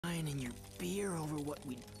wine and your beer over what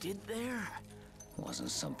we did there?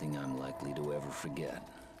 Wasn't something I'm likely to ever forget.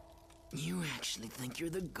 You actually think you're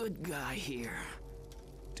the good guy here.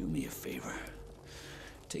 Do me a favor.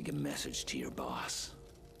 Take a message to your boss.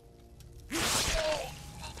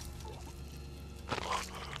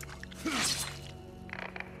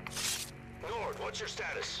 Nord, what's your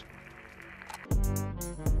status?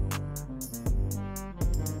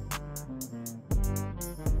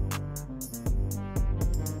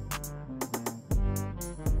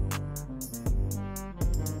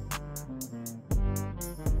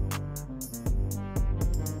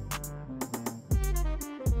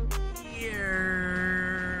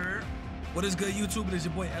 What is good, YouTube? It is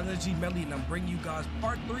your boy LSG Melly, and I'm bringing you guys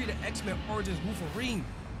part 3 to X-Men Origins Wolverine.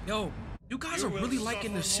 Yo, you guys are really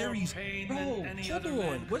liking this series. Bro, hold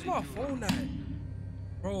on. Where's my phone at?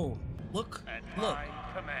 Bro, look.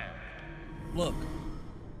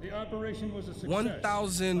 The operation was a success.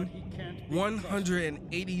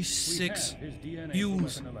 1,186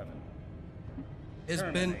 views. It's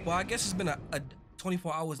been, well, I guess it's been a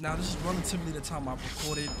 24 hours now. This is relatively the time I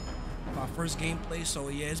recorded my first gameplay, so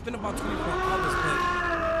yeah, it's been about 24 hours,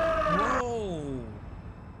 but bro, you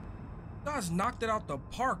guys knocked it out the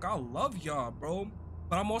park. I love y'all, bro,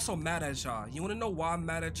 but I'm also mad at y'all. You want to know why I'm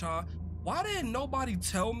mad at y'all? Why didn't nobody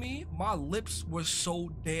tell me my lips were so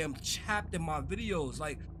damn chapped in my videos?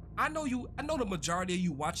 Like, I know the majority of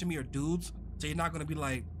you watching me are dudes, so you're not gonna be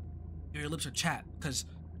like, your lips are chapped, because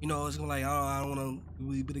you know it's gonna be like, oh, I don't want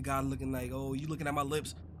to be the guy looking like, oh, you looking at my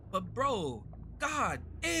lips. But bro, god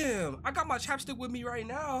damn, I got my chapstick with me right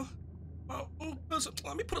now. Let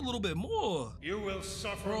me put a little bit more. You will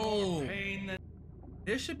suffer more pain than...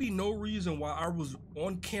 There should be no reason why I was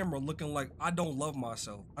on camera looking like I don't love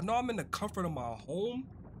myself. I know I'm in the comfort of my home.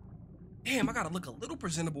 Damn, I gotta look a little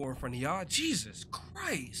presentable in front of y'all. Jesus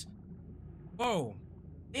Christ. Whoa,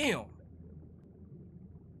 damn.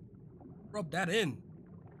 Rub that in.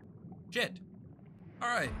 Shit. All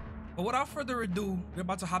right. But without further ado, we're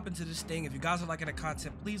about to hop into this thing. If you guys are liking the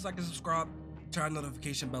content, please like and subscribe, turn the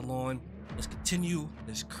notification bell on. Let's continue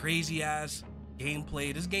this crazy ass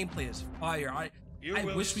gameplay. This gameplay is fire. I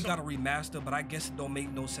wish we got a remaster, but I guess it don't make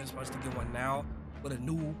no sense for us to get one now with a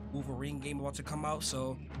new Wolverine game about to come out.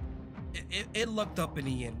 So it lucked up in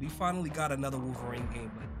the end. We finally got another Wolverine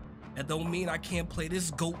game, but that don't mean I can't play this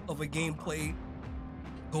goat of a game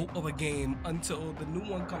until the new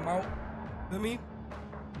one come out. You know what I mean?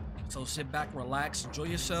 So sit back, relax, enjoy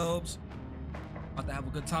yourselves. About to have a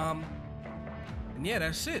good time. And yeah,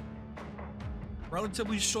 that's it.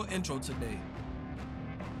 Relatively short intro today.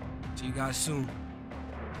 See you guys soon.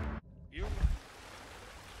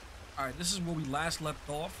 Alright, this is where we last left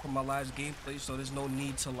off from my last gameplay, so there's no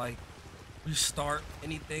need to like restart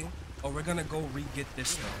anything. Or we're gonna go re-get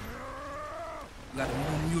this stuff. We got a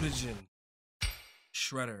new mutagen.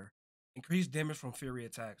 Shredder. Increased damage from fury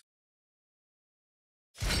attacks.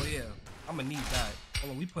 But yeah, I'm gonna need that.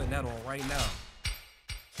 Hold on, we putting that on right now.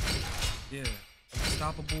 Yeah,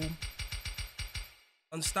 unstoppable.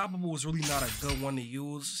 Unstoppable is really not a good one to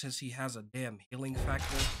use since he has a damn healing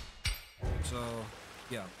factor. So,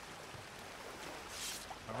 yeah.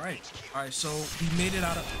 All right, so we made it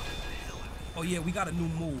out of. Oh yeah, we got a new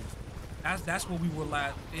move. That's what we were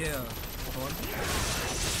last. Yeah. Hold on.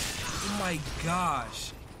 Oh my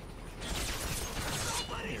gosh.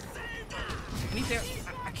 Anything?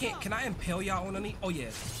 I can't. Can I impale y'all on any? Oh yeah.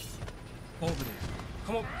 Over there.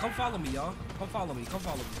 Come follow me, y'all. Come follow me.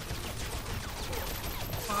 Follow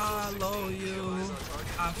you.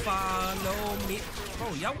 I follow me.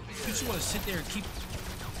 Bro, y'all just want to sit there and keep.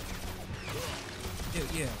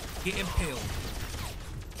 Yeah. Get impaled.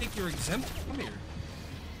 Think you're exempt? Come here.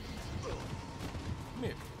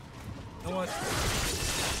 You know what?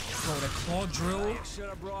 Bro, the claw drill.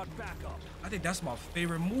 I think that's my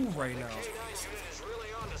favorite move right now.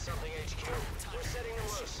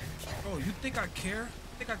 Bro, you think I care?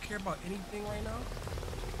 You think I care about anything right now?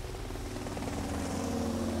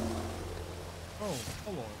 Bro,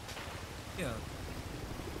 hold on. Yeah.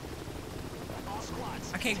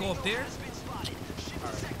 I can't go up there?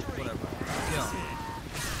 Alright, whatever. Yo.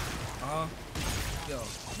 Yo.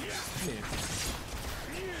 Come here.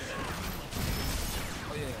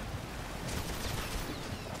 Oh yeah.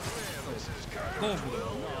 Go over there.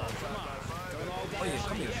 Oh yeah,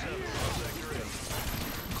 come here.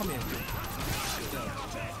 Come here. Yo.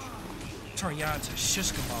 Turn y'all into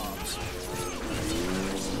shish kebabs.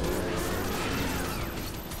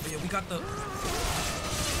 Oh yeah, we got the.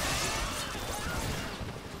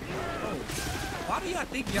 Oh, why do y'all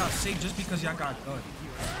think y'all safe just because y'all got guns?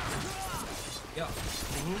 Yeah.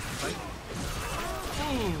 Right.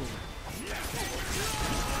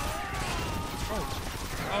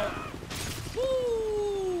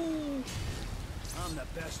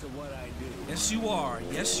 what I do. Yes, you are.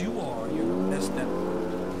 Yes, you are. You're the best at.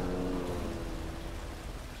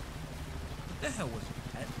 What the hell was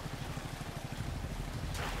that?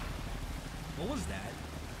 What was that?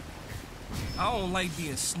 I don't like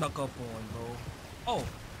being snuck up on, bro. Oh,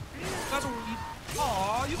 you guys were.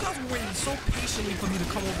 Aw, you guys were waiting so patiently for me to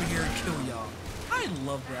come over here and kill y'all. I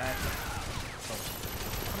love that. Oh,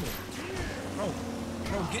 come here, bro.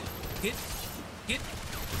 Bro, get.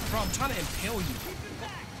 Bro, I'm trying to impale you.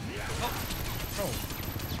 Oh,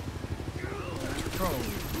 bro.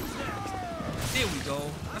 There we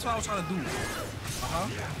go. That's what I was trying to do.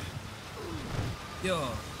 Yeah.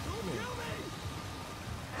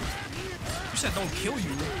 You said don't kill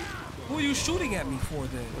you. Who are you shooting at me for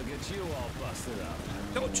then? Look at you all busted up.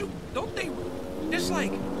 Don't they, it's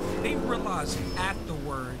like they realize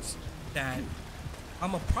afterwards that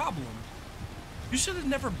I'm a problem. You should have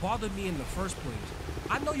never bothered me in the first place.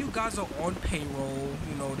 I know you guys are on payroll,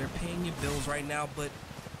 you know, they're paying your bills right now, but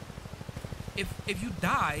if you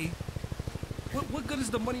die, what good is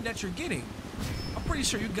the money that you're getting? I'm pretty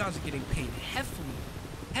sure you guys are getting paid heavily.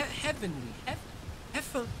 Heavenly.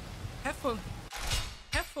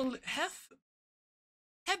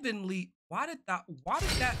 Why did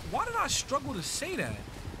I struggle to say that?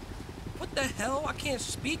 What the hell? I can't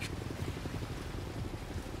speak.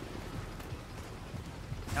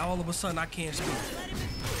 Now all of a sudden I can't speak.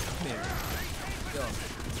 Come here. Yo.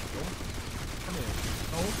 Come here.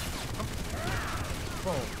 No. Come.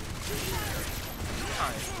 Bro.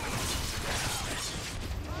 Alright.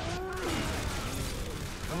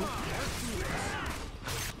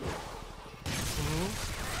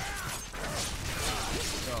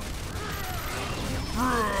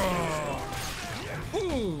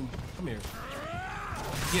 Boom! Come here.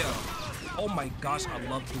 Yeah. Oh my gosh, I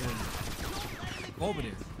love doing it. Go over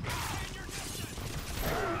there.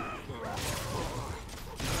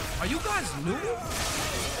 Are you guys new?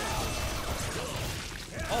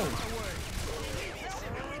 Oh.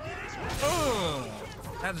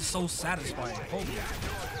 That is so satisfying. Hold on.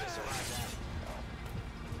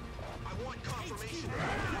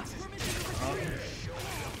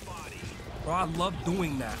 Bro, I love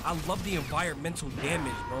doing that. I love the environmental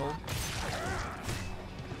damage, bro.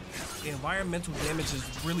 The environmental damage is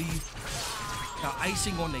really the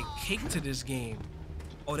icing on the cake to this game.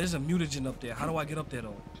 Oh, there's a mutagen up there. How do I get up there,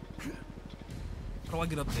 though? How do I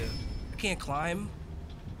get up there? I can't climb.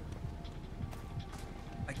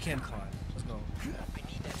 I can climb. Let's go. I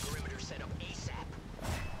need that perimeter set up ASAP.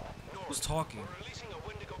 Who's talking? We're releasing a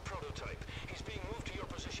Wendigo prototype. He's being moved to your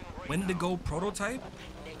position right Wendigo prototype?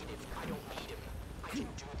 Negative. I don't need him. I can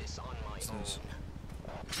do this on my What's own. this?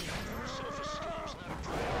 Self-esteem's not a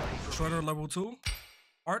priority for Shredder level 2.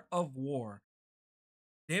 Art of War.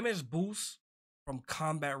 Damage boost from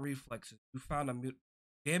combat reflexes. You found a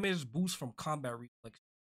damage boost from combat reflexes.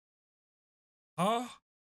 Huh?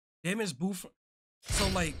 Damage boost. So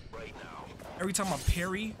like right now. every time I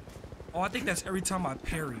parry. Oh, I think that's every time I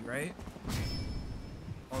parry, right?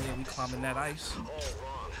 Oh yeah, we climbing that ice. All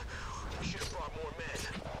wrong. We should have brought more men.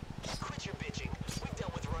 Quit your bitching. We've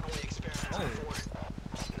dealt with runaway experiments before.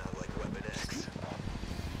 Not like Weapon X.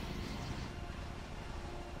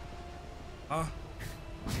 Huh?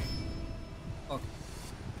 Fuck.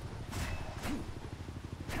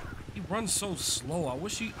 He runs so slow. I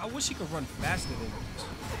wish he could run faster than this.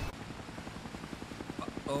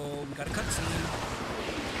 Uh-oh, we got a cutscene.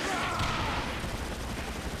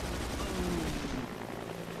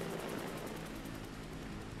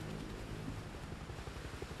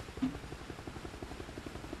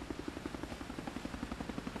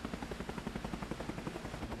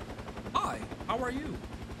 Hi, how are you?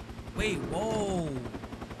 Wait, whoa.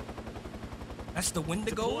 That's the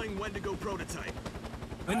Wendigo? Deploying Wendigo prototype.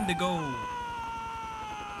 Wendigo.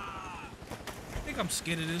 I think I'm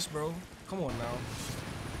scared of this, bro. Come on now.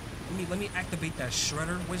 Let me activate that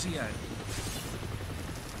shredder. Where's he at?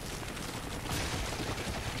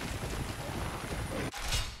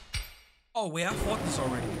 Oh wait, I fought this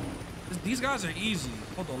already. These guys are easy.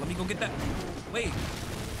 Hold on, let me go get that. Wait.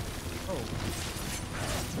 Oh.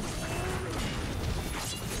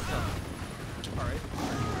 All right.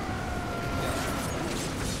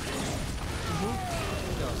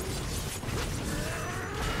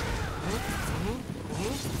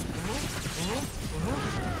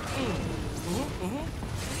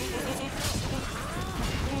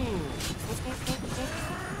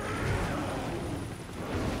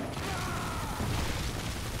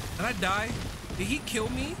 Did I die? Did he kill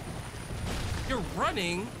me? You're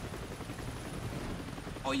running?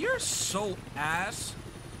 Oh, you're so ass.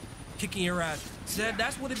 Kicking your ass. Said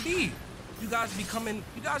that's what it be. You guys be coming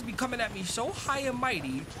at me so high and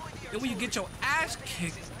mighty, and when you get your ass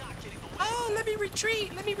kicked, oh, let me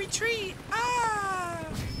retreat. Ah!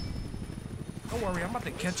 Don't worry, I'm about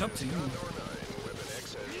to catch up to you.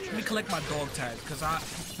 Let me collect my dog tag, cause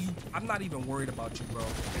I'm not even worried about you, bro.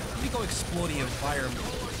 Let me go explore the environment,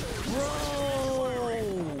 bro.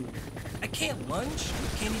 I can't lunge.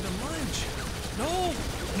 I can't even lunge. No,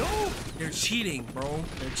 they're cheating, bro.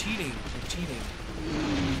 They're cheating.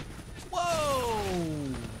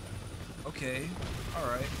 Whoa. Okay. All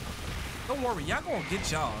right. Don't worry, y'all gonna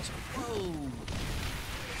get y'all's. Whoa.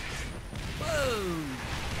 Whoa.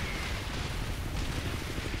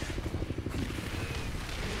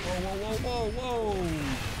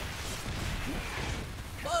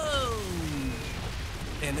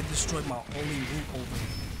 And it destroyed my only route over.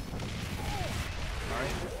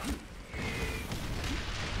 Alright.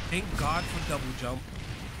 Thank God for double jump.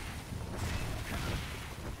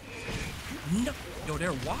 No. Yo,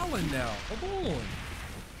 they're wildin' now. Hold on.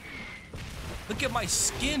 Look at my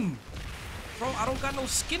skin. Bro, I don't got no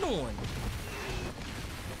skin on.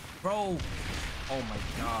 Bro. Oh my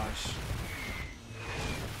gosh.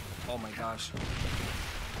 Oh my gosh.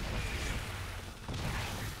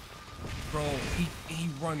 Bro, he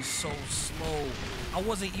runs so slow. I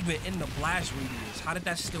wasn't even in the blast radius. How did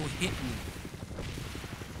that still hit me?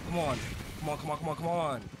 Come on.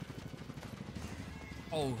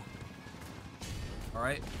 Oh.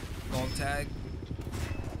 Alright. Dog tag.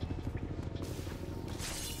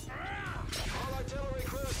 All artillery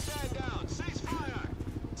crews stand down. Cease fire.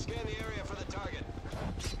 Scan the area for the target.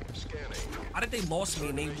 Scanning. How did they lost me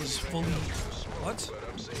and they was fully... What?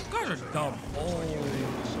 You guys are dumb. Oh.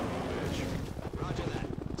 Roger that.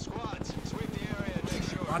 Squads, sweep the area and make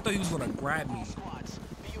sure. I thought he was gonna grab me. Squads,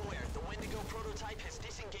 be aware, the Wendigo prototype has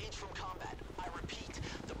disengaged from combat. I repeat,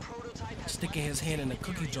 the prototype has Sticking his hand in the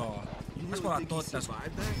cookie jar. That's what I thought. That's what.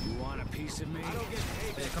 You want a piece of me?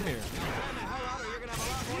 Hey, come here.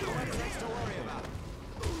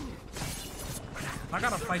 I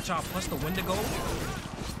gotta fight y'all plus the Wendigo.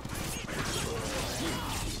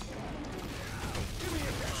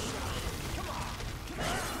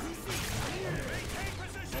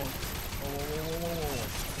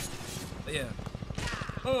 Yeah.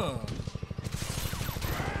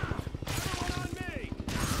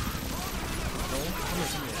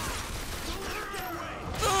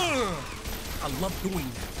 I love doing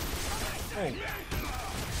that.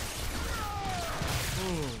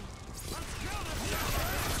 Oh.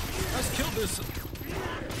 Let's kill this.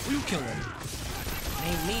 Who you killing?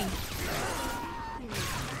 Ain't me.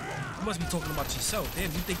 You must be talking about yourself.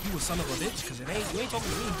 Damn, you think you a son of a bitch? Cause you ain't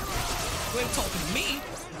talking to me. You ain't talking to me.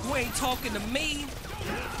 You ain't talking to me.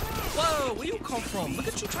 Whoa, where you come from? Look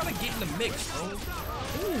at you trying to get in the mix, bro.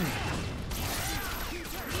 Ooh.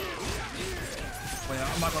 Wait,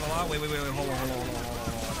 I'm not gonna lie. Wait. Hold on.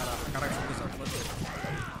 I gotta focus up.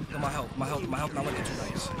 Look at my health not looking too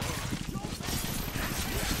nice.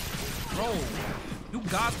 Bro, you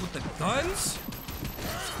guys with the guns?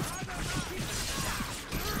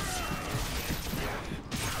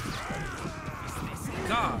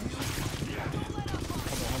 God.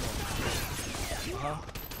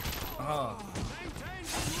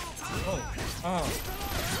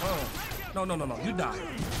 No. You die.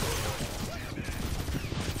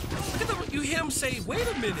 Look at the, you hear him say, wait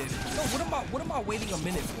a minute. No, what am I waiting a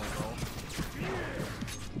minute for, bro?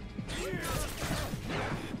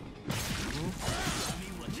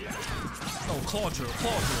 Oh, claw drill.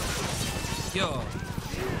 Yo.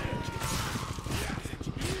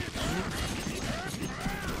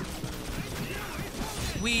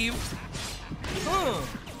 Weave.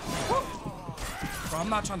 Bro, I'm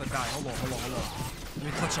not trying to die. Hold on. Let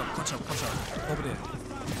me clutch up. Over there.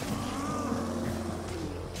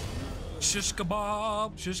 Shish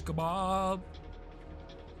kebab.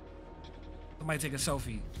 Somebody take a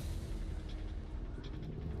selfie.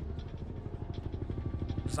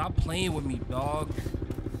 Stop playing with me, dog.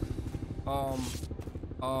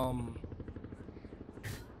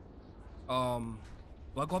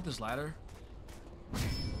 Do I go up this ladder?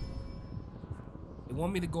 They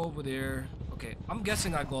want me to go over there. Okay, I'm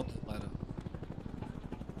guessing I go up this ladder.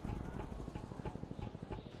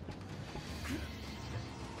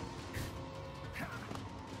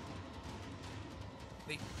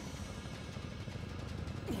 Wait.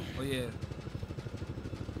 Oh yeah.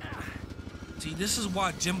 See, this is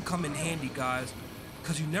why gym come in handy, guys,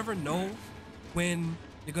 because you never know when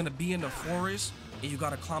you're gonna be in the forest and you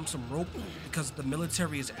gotta climb some rope because the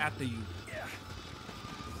military is after you.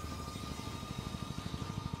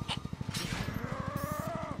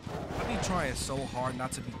 trying so hard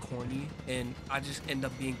not to be corny, and I just end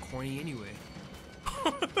up being corny anyway.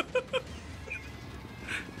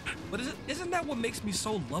 But isn't that what makes me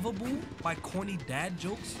so lovable? My corny dad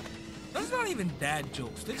jokes? That's not even dad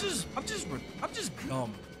jokes. I'm just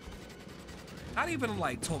dumb. Not even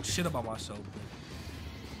like talk shit about myself.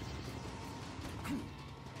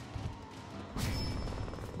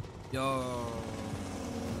 Yo.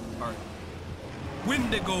 Alright.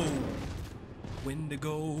 Wendigo.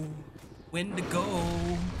 Wendigo. Wendigo.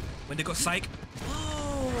 Wendigo. Psych.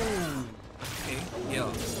 Oh. Okay. Yeah.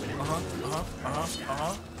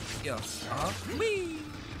 Yeah. Wee.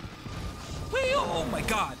 Wee. Oh my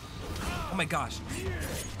god. Oh my gosh.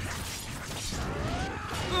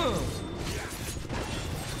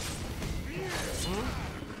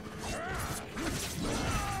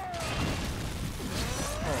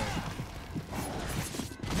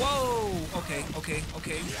 Whoa! Okay.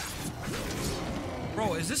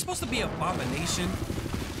 Bro, is this supposed to be Abomination?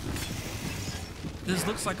 This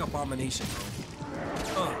looks like Abomination, bro.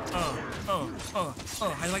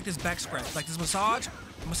 How you like this back scratch? Like this massage?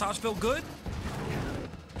 Massage feel good?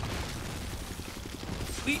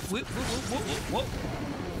 Whoa.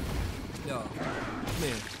 Yo,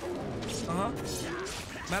 man.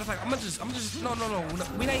 Matter of fact, I'm just no.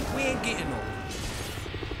 We ain't getting no.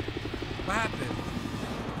 What happened?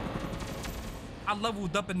 I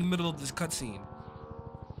leveled up in the middle of this cutscene.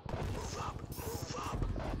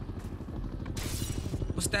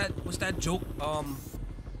 What's that joke?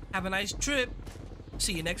 Have a nice trip.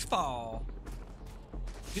 See you next fall.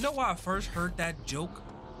 You know why I first heard that joke?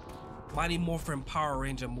 Mighty Morphin Power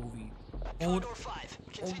Ranger movie. Hold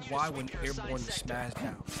Y when airborne is smashed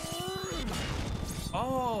down.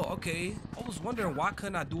 Oh, okay. I was wondering why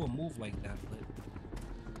couldn't I do a move like that,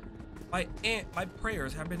 but my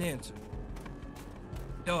prayers have been answered.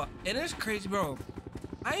 Yo, and it's crazy, bro.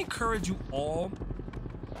 I encourage you all,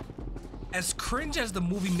 as cringe as the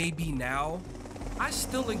movie may be now, I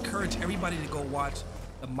still encourage everybody to go watch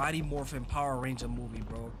the Mighty Morphin Power Ranger movie,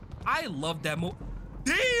 bro. I love that movie.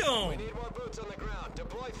 Damn! We need more boots on the ground.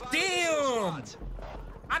 Deploy fire. Damn!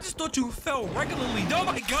 I just thought you fell regularly. Oh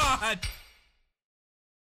my god!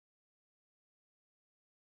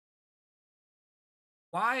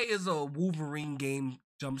 Why is a Wolverine game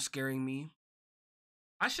jump scaring me?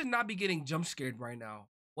 I should not be getting jump scared right now.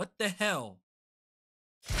 What the hell?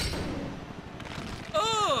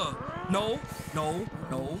 No.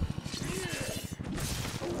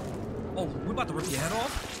 Oh, we're about to rip your head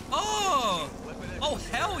off? Oh,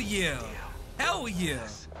 hell yeah. Hell yeah.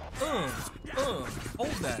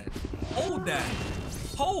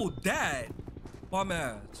 Hold that. Bum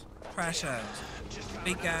ass. Trash ass.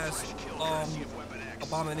 Fake ass,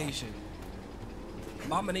 Abomination.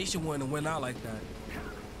 Abomination wouldn't win out like that.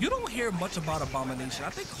 You don't hear much about Abomination. I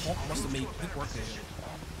think Hulk must have made quick work of him.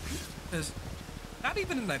 Because not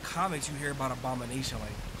even in the comics you hear about Abomination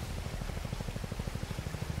like.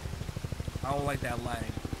 I don't like that lag.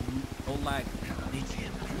 Don't lag.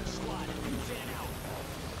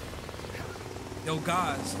 Yo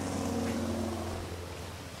guys.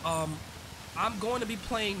 I'm going to be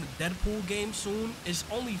playing the Deadpool game soon. It's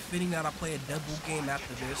only fitting that I play a Deadpool game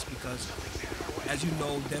after this because, as you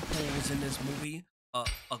know, Deadpool was in this movie.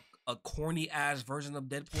 A corny ass version of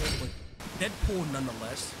Deadpool, but Deadpool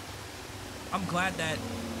nonetheless. I'm glad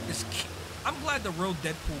the real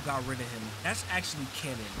Deadpool got rid of him. That's actually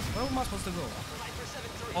canon. Where am I supposed to go?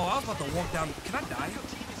 Oh, I was about to walk down. Can I die?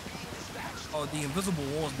 Oh, the invisible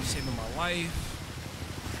walls be saving my life.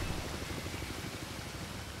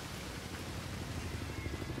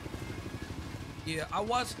 Yeah, I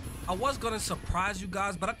was gonna surprise you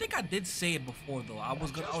guys, but I think I did say it before though. I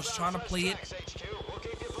was trying to play it.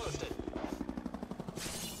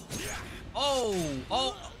 Oh,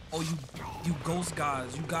 you ghost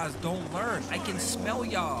guys, you guys don't learn. I can smell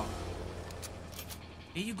y'all.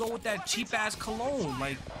 Here you go with that cheap ass cologne.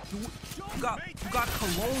 Like you got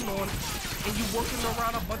cologne on and you working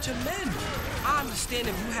around a bunch of men. I understand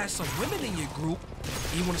if you had some women in your group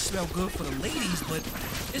and you want to smell good for the ladies, but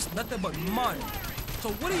it's nothing but mud. So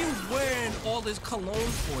what are you wearing all this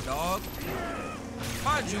cologne for, dog?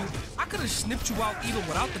 Mind you, I could have snipped you out even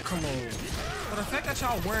without the cologne. But the fact that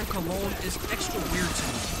y'all wearing cologne is extra weird to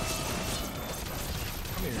me.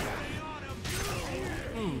 Come here.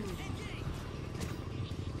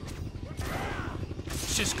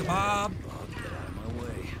 Shish kebab. Get out of my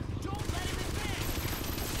way.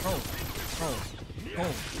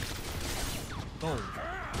 Go.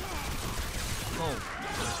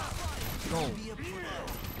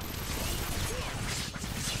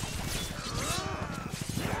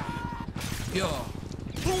 Yo.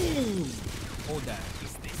 Boom. Hold that.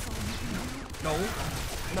 No.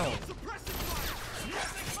 No.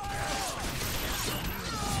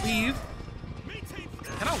 Leave.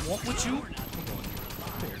 Can I walk with you?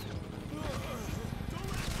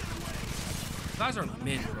 You guys are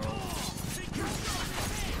mid, bro.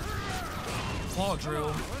 Claw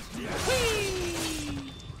drill.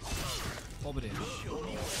 Whee! Over there.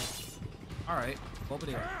 Alright. Over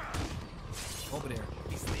there. Over there.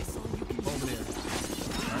 Over there.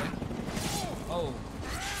 Alright. Oh.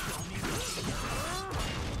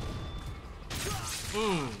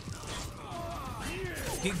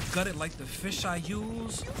 Get gutted like the fish I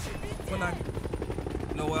use when I...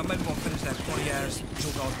 No, I'm not even gonna finish that corny ass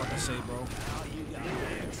joke I was about to say, bro.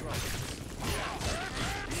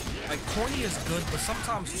 Like, corny is good, but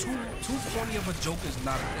sometimes too corny of a joke is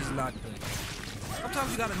not good.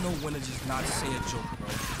 Sometimes you gotta know when to just not say a joke, bro.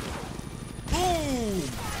 Boom!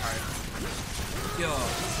 Alright. Yo.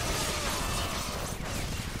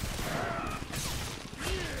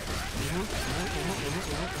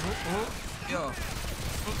 Yo.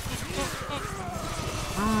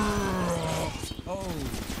 Oh.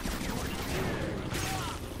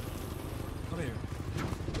 Come here.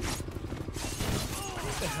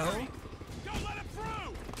 What the hell? Don't let him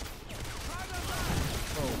through!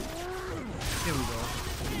 Oh. Here we go.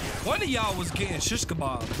 One of y'all was getting shish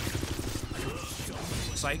kebab.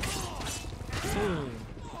 Psych. Boom.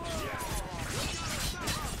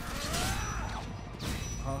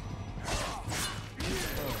 Huh?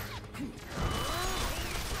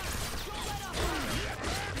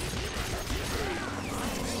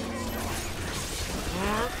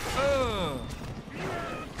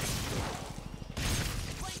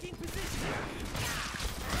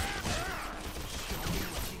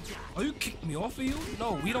 Oh, you kicked me off of you?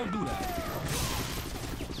 No, we don't do that.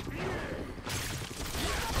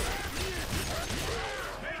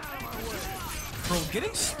 Bro,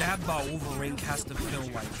 getting stabbed by Wolverine has to feel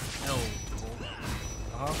like hell,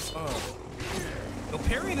 bro. Yo,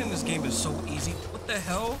 parrying in this game is so easy. What the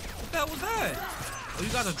hell? What the hell was that? Oh, you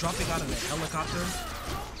guys are dropping out of the helicopter?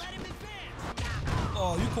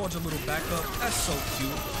 Oh, you caught your little backup. That's so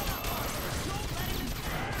cute.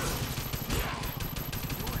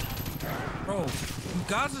 Bro, you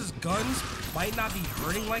guys' guns might not be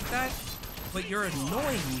hurting like that, but you're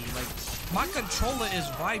annoying me. Like, my controller is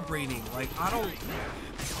vibrating. Like, I don't...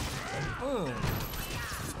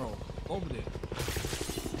 Bro, over there.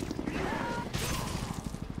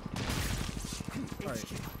 Alright,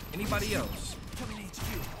 anybody else?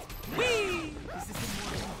 Whee!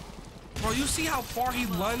 Bro, you see how far he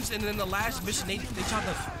lunged, and in the last mission, they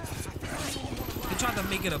tried to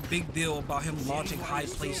make it a big deal about him launching high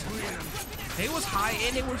places. They was high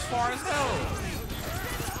and they was far as hell.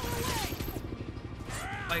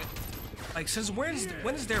 Like since when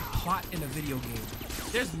is there plot in a video game?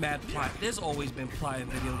 There's mad plot. There's always been plot in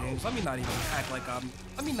video games. Let me not even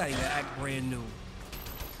act brand new.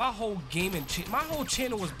 My whole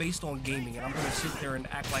channel was based on gaming, and I'm gonna sit there and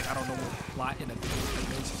act like I don't know what plot in a video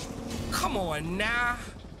game is. Come on now.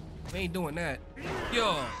 We ain't doing that.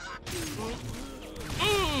 Yo.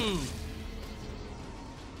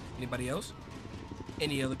 Anybody else?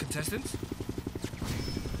 Any other contestants?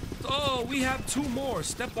 Oh, we have 2 more.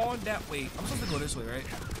 Step on that way. I'm supposed to go this way, right?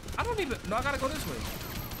 No, I gotta go this way.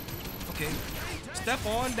 Okay. Step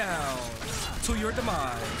on down to your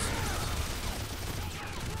demise.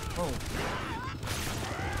 Oh.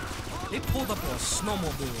 They pulled up on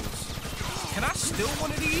snowmobiles. Can I steal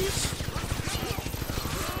one of these?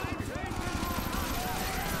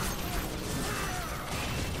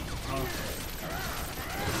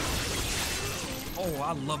 Oh,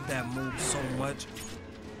 I love that move so much.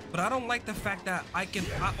 But I don't like the fact that I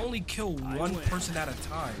only kill one person at a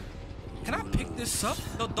time. Can I pick this up?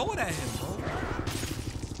 No, throw it at him, bro.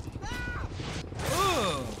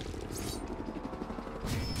 Ugh.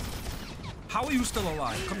 How are you still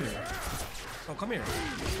alive? Come here. Oh, come here.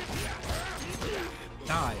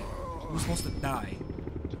 Die. We're supposed to die.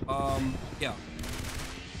 Yeah.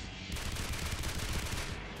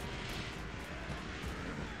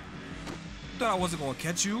 Thought I wasn't gonna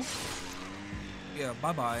catch you. Yeah,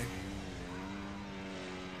 bye-bye.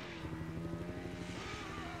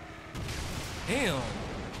 Damn.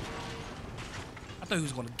 I thought he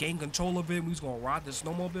was gonna gain control of it. We was gonna ride the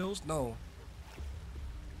snowmobiles. No.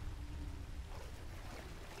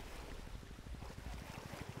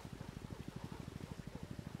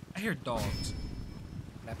 I hear dogs.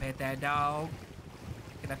 Can I pet that dog?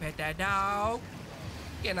 Can I pet that dog?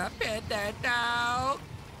 Can I pet that dog?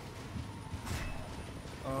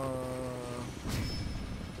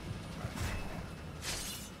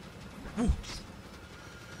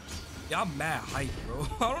 Yeah, I'm mad hype, bro.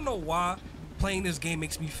 I don't know why. playing this game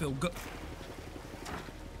makes me feel good.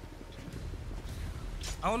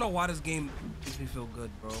 I don't know why this game makes me feel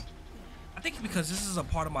good, bro. I think because this is a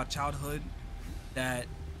part of my childhood that,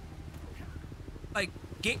 like,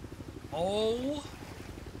 game. Oh,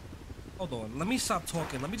 hold on. Let me stop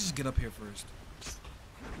talking. Let me just get up here first.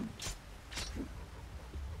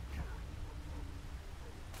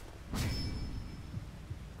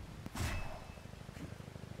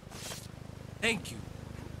 Thank you.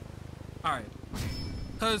 All right.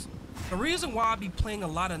 Because the reason why I be playing a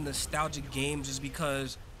lot of nostalgic games is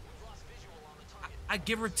because I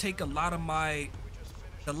give or take a lot of my,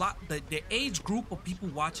 the age group of people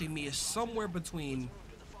watching me is somewhere between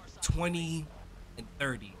 20 and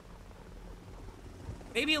 30.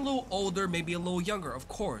 Maybe a little older, maybe a little younger, of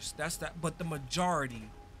course. That's that, but the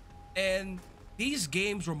majority. And these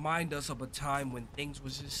games remind us of a time when things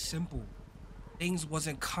was just simple. Things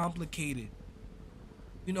wasn't complicated.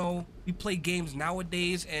 You know, we play games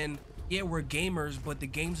nowadays and yeah, we're gamers, but the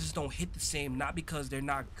games just don't hit the same, not because they're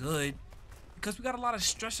not good, because we got a lot of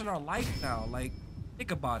stress in our life now. Like,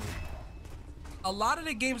 think about it. A lot of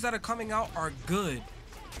the games that are coming out are good,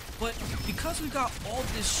 but because we got all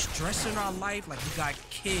this stress in our life, like we got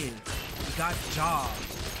kids, we got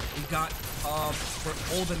jobs, we got,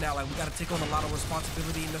 we're older now, like we gotta take on a lot of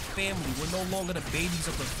responsibility in the family. We're no longer the babies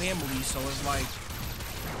of the family, so it's like,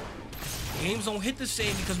 games don't hit the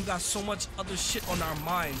same because we got so much other shit on our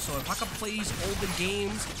minds. So if I could play these older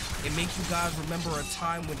games and make you guys remember a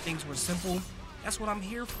time when things were simple, that's what I'm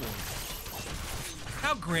here for.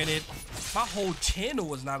 Now granted, my whole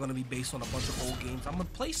channel is not going to be based on a bunch of old games. I'm going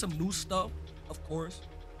to play some new stuff, of course,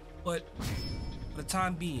 but for the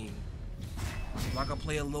time being, if I could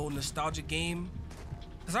play a little nostalgic game,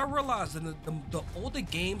 because I realize that the older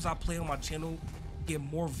games I play on my channel get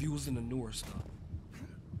more views than the newer stuff.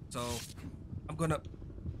 So, I'm gonna...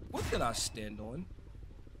 What did I stand on?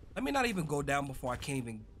 Let me not even go down before I can't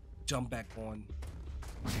even jump back on.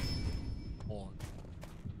 Pause.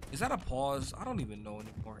 Is that a pause? I don't even know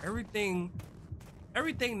anymore. Everything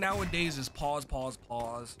nowadays is pause, pause,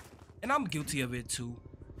 pause. And I'm guilty of it too.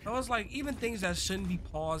 So it's like, even things that shouldn't be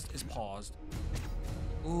paused is paused.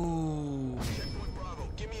 Ooh. Checkpoint Bravo,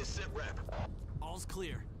 give me a sit rep. All's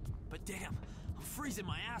clear. But damn, I'm freezing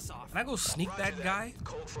my ass off. Can I go sneak that guy?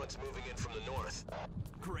 Cold front's moving in from the north.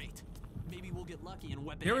 Great. Maybe we'll get lucky and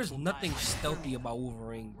weapon. There is nothing stealthy about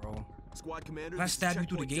Wolverine, bro. Squad commander, Can I stab you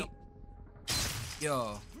through the gate?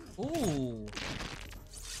 Yo. Ooh.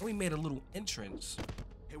 We made a little entrance.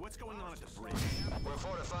 Hey, what's going on at the bridge? We're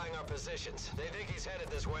fortifying our positions. They think he's headed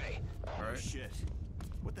this way. Oh, shit.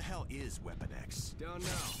 What the hell is Weapon X? Don't know,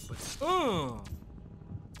 but...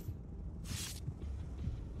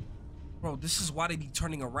 Bro, this is why they be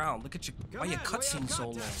turning around. Look at your... Why your cutscene so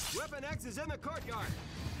long? Weapon X is in the courtyard.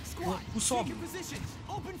 Squad, who saw me? Positions.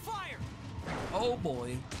 Open fire. Oh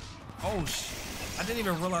boy. Oh shit. I didn't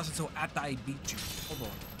even realize until after I beat you. Hold on.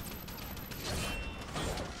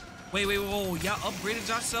 Wait, whoa. Y'all upgraded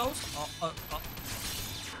yourselves? Oh.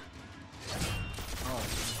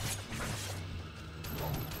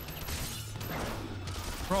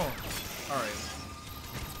 Bro. Alright.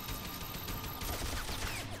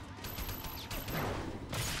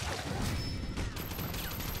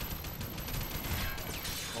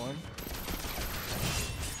 One.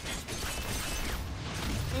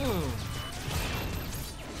 Oh,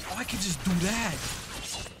 I can just do that.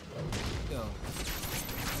 Yo.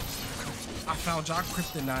 I found y'all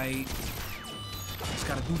kryptonite. Just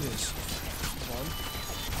gotta do this. Come on.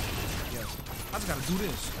 Yeah. I just gotta do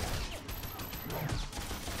this.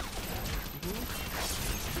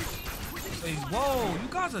 Hey, whoa, you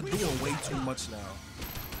guys are doing way too much now.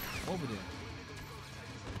 Over there.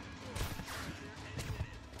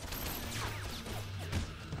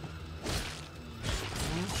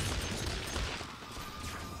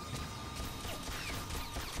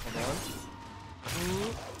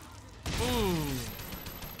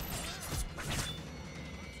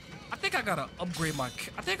 I think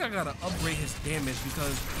I gotta upgrade his damage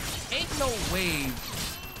because ain't no way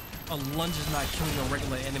a lunge is not killing the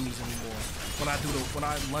regular enemies anymore when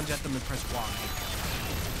I lunge at them and press Y.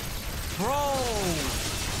 Bro!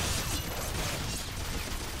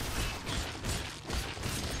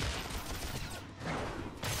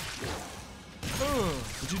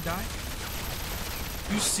 Did you die?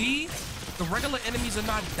 You see? The regular enemies are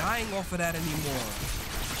not dying off of that anymore.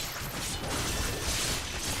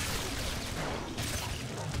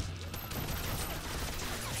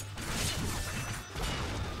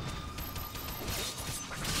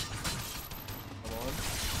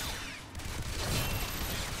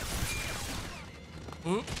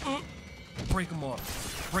 Break them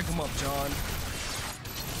off. Break him up, John.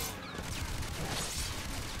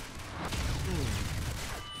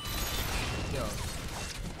 Yo.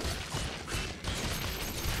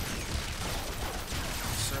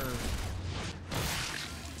 Sir.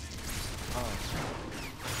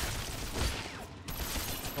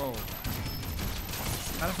 Oh.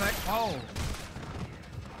 Matter of fact, oh.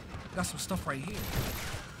 Got some stuff right here.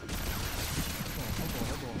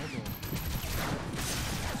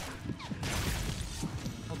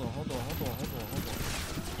 Hold on.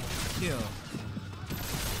 Yeah.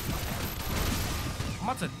 I'm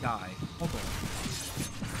about to die. Hold on.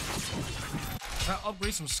 Can I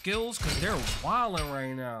upgrade some skills? Cause they're wilding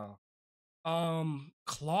right now.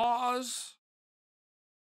 Claws.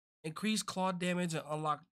 Increase claw damage and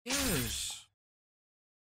unlock. Yes.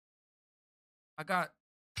 I got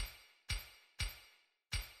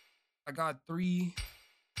 3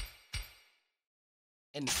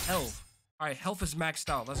 and health. All right, health is maxed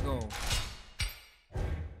out. Let's go.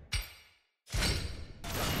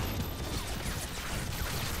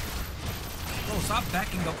 Bro, stop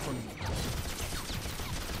backing up from me.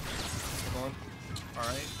 Hold on. All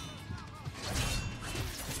right.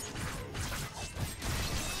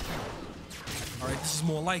 All right, this is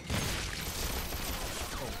more like it.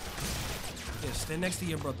 Oh. Yeah, stand next to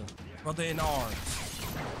your brother. Brother in arms.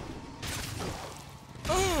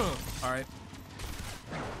 All right.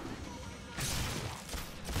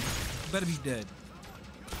 You better be dead.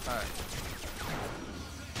 All right.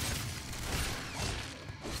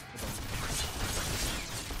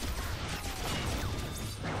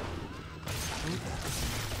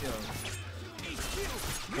 Yo.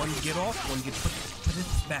 One get off, one get put it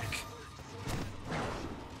back.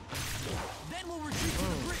 Then we'll retreat to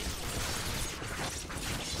the bridge.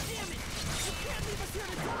 Damn it! You can't leave us here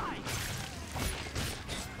to die.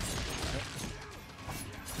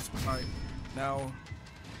 All right, now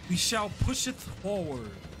we shall push it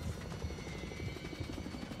forward.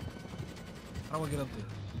 How do I get up there?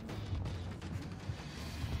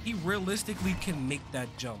 He realistically can make that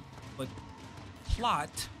jump, but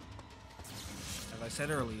plot, as I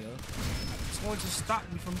said earlier, it's going to stop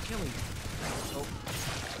me from killing you. Oh,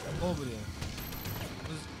 go over there.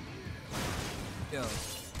 Yo.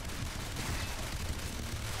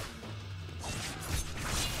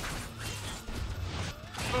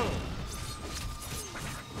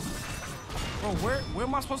 Bro, where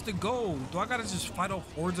am I supposed to go? Do I gotta just fight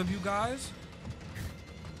off hordes of you guys?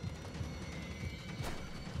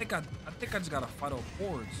 I think I just gotta fight off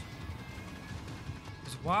hordes.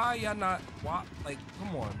 Cause why y'all not? Why? Like,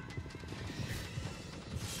 come on.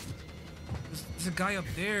 There's a guy up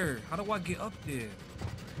there. How do I get up there?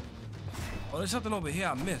 Oh, there's something over here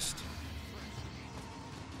I missed.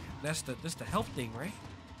 That's the health thing, right?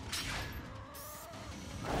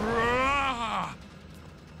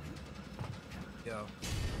 Yo.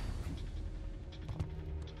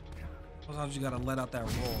 Sometimes you gotta let out that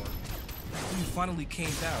roar. You finally came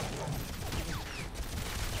down.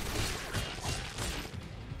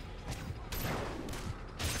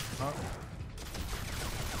 Huh?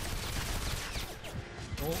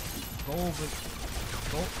 Go over.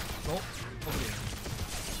 Go over there.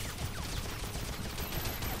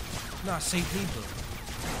 Not safe neither.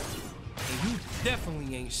 And you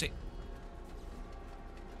definitely ain't safe.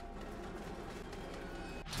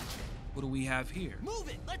 What do we have here? Move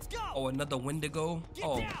it. Let's go. Oh, another Wendigo? Get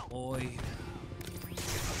Oh down. boy.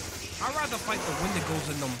 I'd rather fight the Wendigos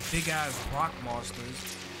than them big ass rock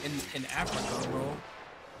monsters in Africa, bro.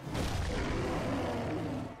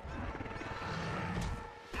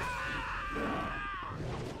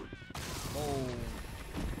 Oh.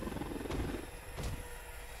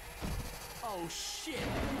 Oh shit.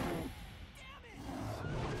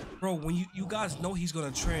 Bro, when you guys know he's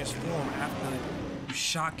gonna transform after you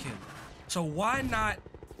shock him. So why not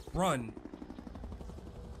run?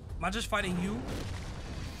 Am I just fighting you?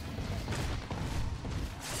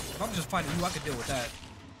 If I'm just fighting you, I could deal with that.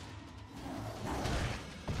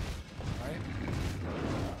 Alright.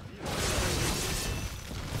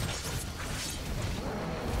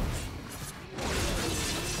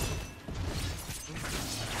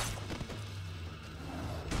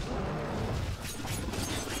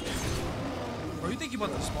 Bro, you think you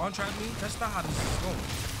about to spawn trap me? That's not how this is going.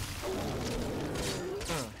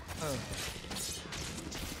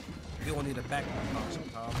 You don't need a back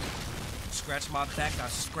sometimes. Scratch my back, I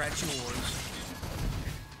scratch yours.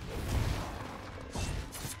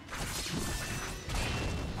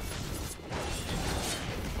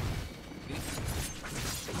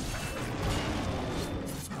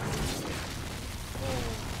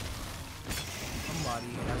 Oh.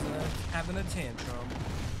 Somebody having a tantrum.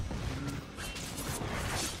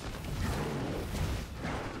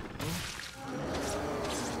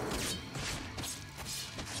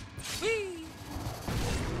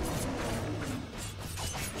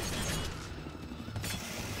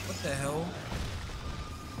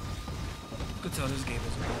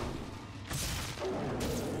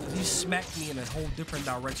 smacked me in a whole different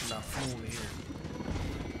direction. I flew over here.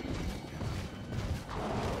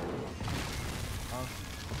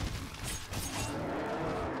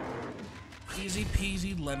 Easy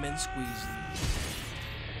peasy lemon squeezy.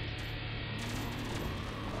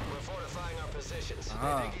 We're fortifying our positions.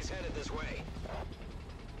 I think he's headed this way.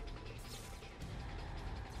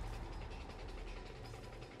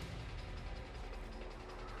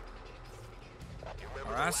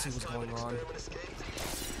 Alright, I see what's going on.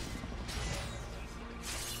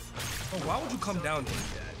 Oh, why would you come down here?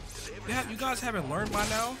 You guys haven't learned by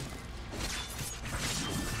now?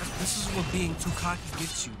 This is what being too cocky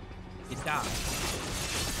gets you. You die.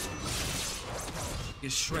 You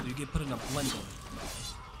get shredded. You get put in a blender.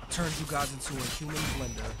 Turns you guys into a human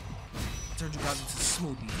blender. Turns you guys into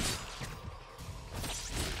smoothies.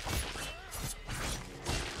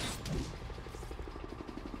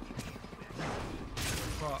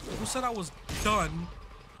 Bro, who said I was done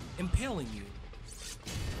impaling you?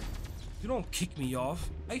 You don't kick me off.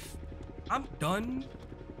 I'm done.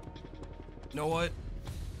 You know what?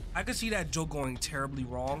 I can see that joke going terribly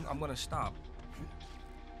wrong. I'm gonna stop.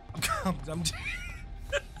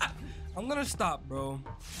 I'm gonna stop, bro.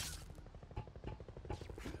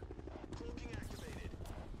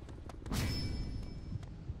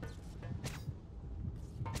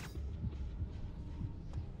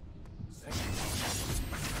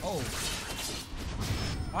 Oh,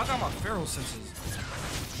 I got my feral senses.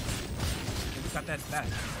 Got that back.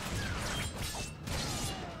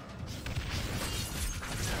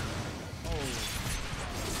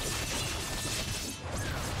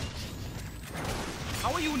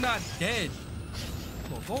 How are you not dead?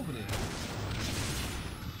 Go over there.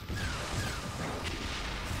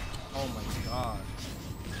 Oh my god.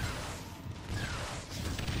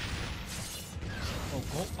 Oh,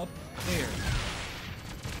 go up there.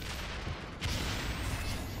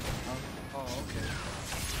 Oh, okay.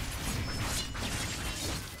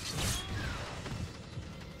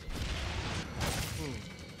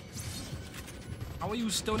 How are you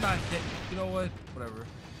still not dead? You know what? Whatever.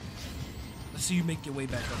 Let's see you make your way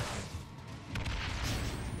back up here.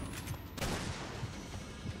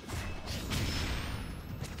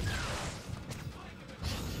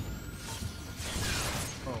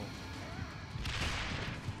 Oh.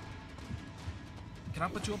 Can I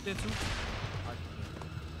put you up there too?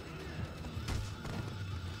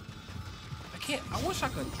 I can't. I wish I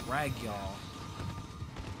could drag y'all.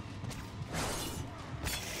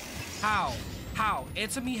 How? How?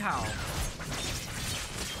 Answer me how.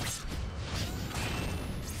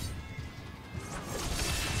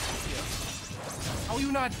 How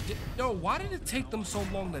you not? Yo, why did it take them so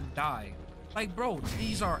long to die? Like, bro,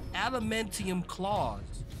 these are adamantium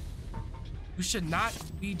claws. You should not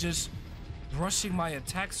be just brushing my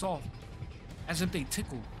attacks off as if they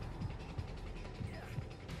tickle.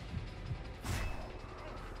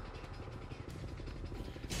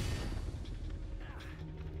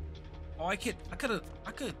 Oh, I could,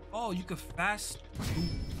 oh, you could fast do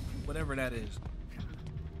whatever that is.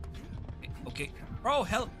 Okay, bro,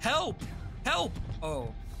 help.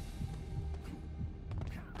 Oh.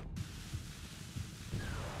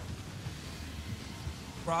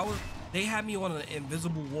 Bro, they had me on an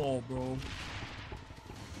invisible wall, bro.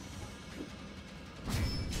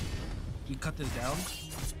 We cut this down.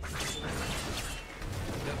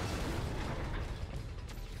 Yep.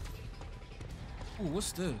 Ooh,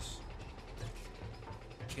 what's this?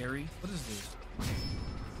 Carry? What is this?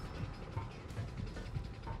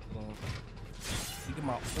 Hold on. Look at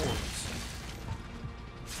my orbs.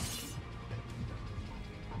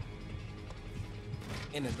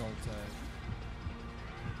 In a dog tag.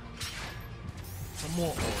 Some more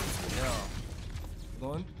orbs. Yeah.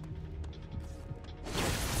 Going.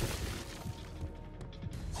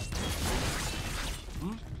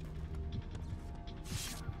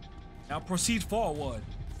 Now proceed forward.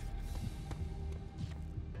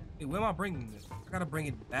 Hey, where am I bringing this? I gotta bring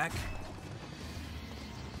it back.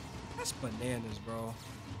 That's bananas, bro.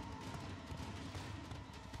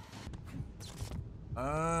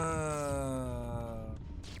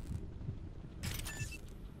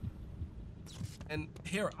 And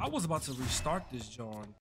here, I was about to restart this,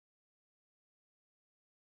 John.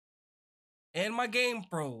 And my game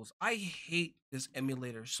froze. I hate this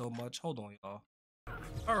emulator so much. Hold on, y'all.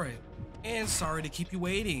 All right, and sorry to keep you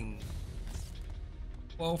waiting.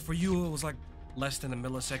 Well, for you, it was like less than a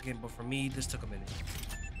millisecond, but for me, this took a minute.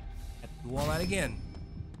 Had to do all that again.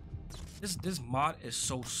 This mod is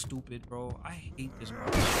so stupid, bro. I hate this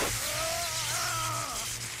mod.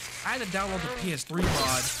 I had to download the PS3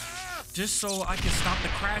 mod just so I can stop the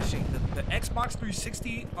crashing. The Xbox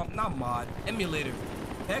 360, not mod, emulator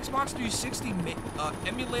The Xbox 360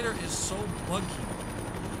 emulator is so buggy.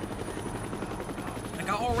 Like,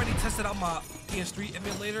 I already tested out my PS3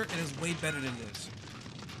 emulator, and it's way better than this.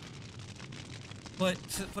 But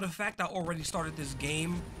for the fact I already started this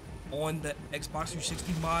game on the Xbox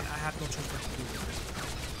 360 mod, I have no choice but to do it.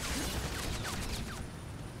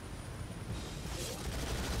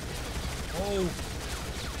 Oh.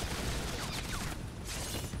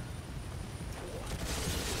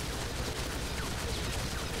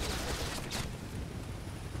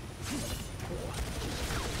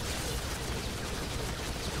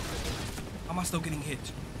 Am I still getting hit?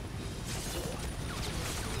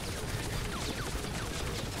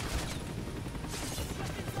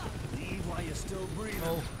 Leave while you're still breathing.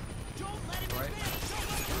 Oh. Right.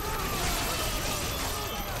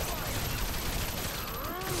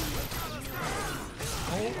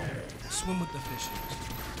 Oh, swim with the fishes.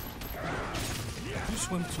 You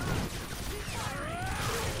swim too.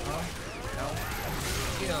 No.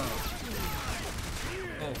 Yeah.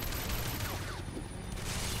 Oh.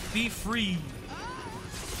 Be free.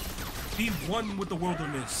 Be one with the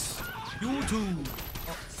wilderness. You too.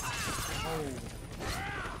 Oh.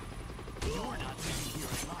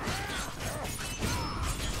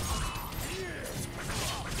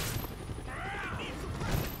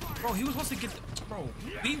 Bro, he was supposed to get the, bro,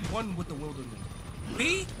 be one with the wilderness.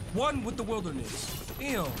 Be one with the wilderness.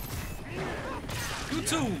 Damn. You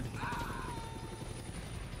too.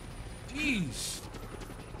 Jeez.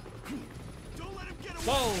 Don't let him get away.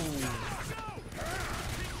 Whoa.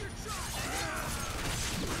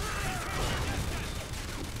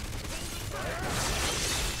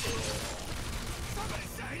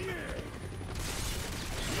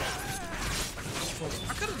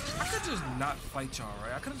 I could just not fight y'all,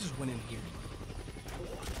 right? I could have just went in here.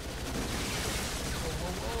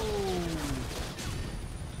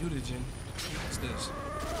 Whoa. Mutagen. What's this?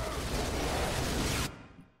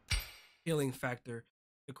 Healing factor.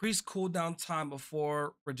 Decrease cooldown time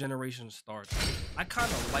before regeneration starts. I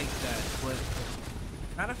kind of like that, but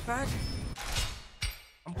matter of fact,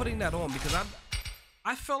 I'm putting that on because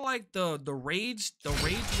I feel like the rage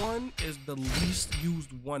one is the least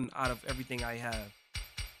used one out of everything I have.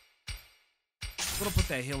 I'm gonna put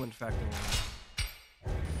that healing factor on.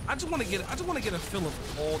 I just want to get a feel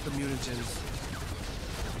of all the mutagens.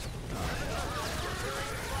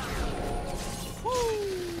 Woo!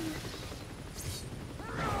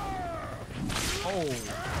 Oh.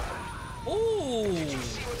 Oh.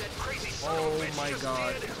 Oh my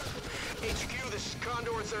god. HQ, this is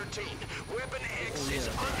Condor 13. Weapon X is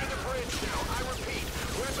under the bridge now. I repeat,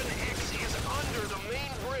 Weapon X is under the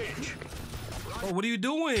main bridge. Oh, what are you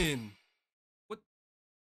doing? What?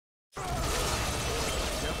 Yep.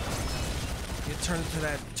 It turned into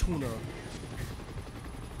that tuna.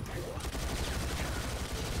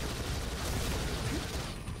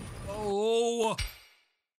 Oh.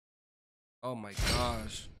 Oh my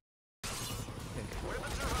gosh. Okay.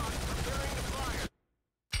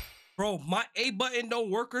 Bro, my A button don't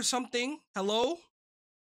work or something? Hello?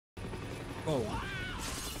 Oh.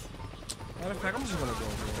 Matter of fact, I'm just gonna go, bro.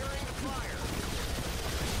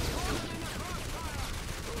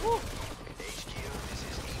 Woo. HQ, this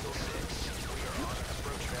is Eagle 6. We are on an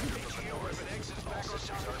approach map. HQ, Weapon X is back on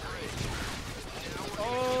top of the bridge. Now we're Oh.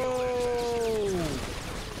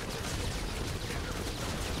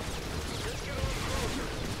 let's get on closer.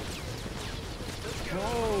 Let's go.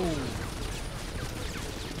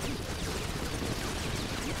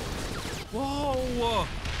 Whoa!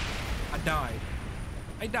 I died.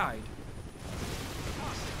 I died.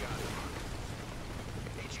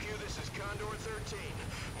 HQ, this is Condor 13.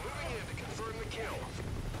 Moving in to confirm the kill.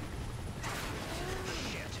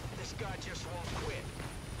 Shit, this guy just won't quit.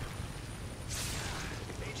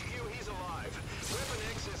 HQ, he's alive. Weapon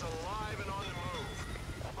X is alive and on the move.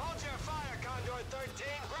 Hold your fire, Condor 13.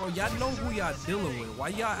 Bro, y'all know who y'all dealing with. Why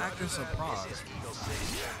y'all acting surprised?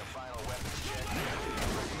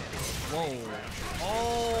 Whoa.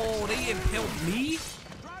 Oh, they impaled me?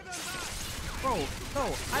 Bro,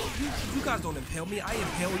 no, you guys don't impale me. I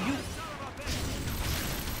impale you.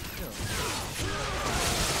 Yeah.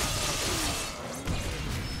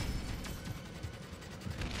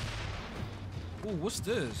 Ooh, what's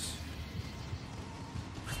this?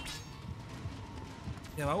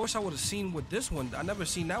 Yeah, I wish I would have seen with this one. I never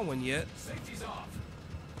seen that one yet. Safety's off.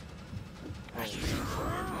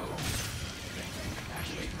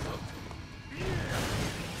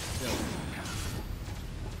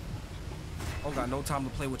 I don't got no time to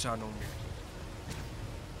play with y'all no more.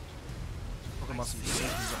 Talking about some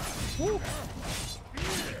safeties. Woo!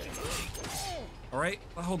 Alright,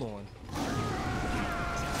 hold on.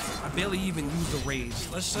 I barely even use the raise.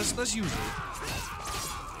 Let's use it. Let's use it.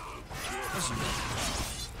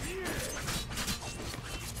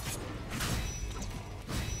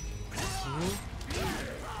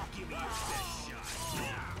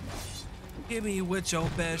 Give me with your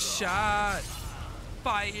best shot.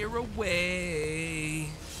 Fire away.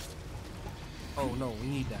 Oh no, we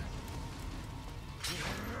need that.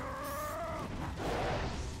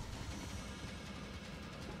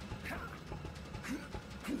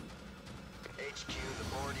 HQ, the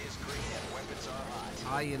board is green and weapons are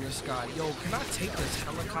hot. Eye in the sky. Yo, can I take this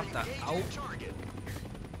helicopter out? Target.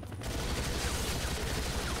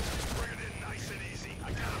 Bring it in nice and easy.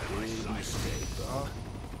 I got it in my sights.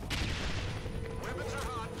 Weapons are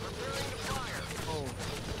hot. Preparing to fire. Oh.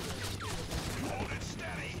 Hold it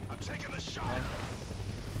steady. I'm taking the shot.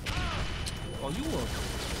 Oh, you will.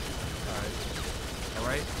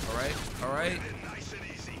 Alright. Bring it in nice and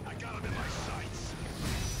easy. I got him in my sights.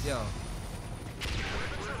 Yo.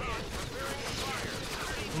 Weapons are hot. Preparing to fire.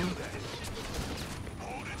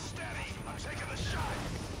 Hold it steady. I'm taking the shot.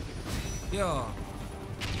 Yo.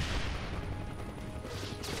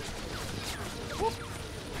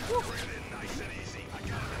 Bring it in nice and easy. I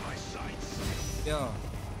got him in my sights. Yo.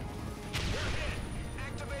 We're hit.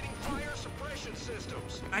 Activating fire suppression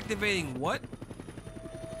systems. Activating what?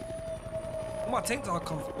 Where my tank top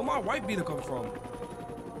come from? Where my white beater come from?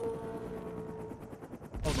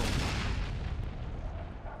 Hold on.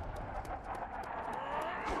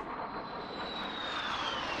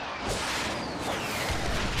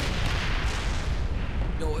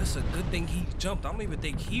 Yo, it's a good thing he jumped. I don't even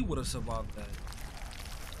think he would have survived that.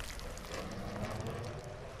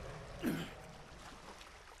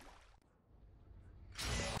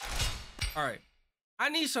 All right. I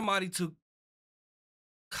need somebody to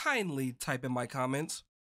kindly type in my comments.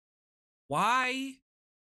 Why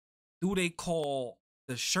do they call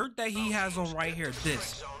the shirt that he has on right here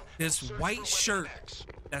this white shirt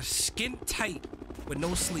that's skin tight with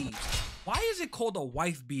no sleeves? Why is it called a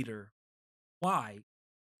wife beater? Why?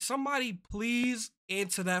 Somebody please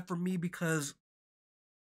answer that for me, because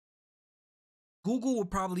Google will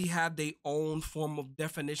probably have their own form of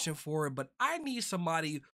definition for it, but I need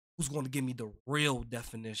somebody who's going to give me the real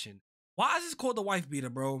definition. Why is this called the wife beater,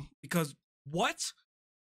 bro? Because what?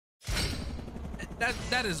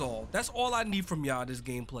 That is all. That's all I need from y'all this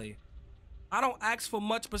gameplay. I don't ask for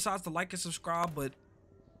much besides the like and subscribe, but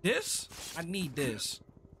this, I need this.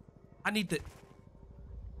 I need the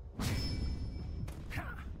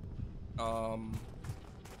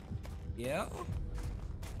yeah.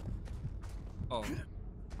 Oh.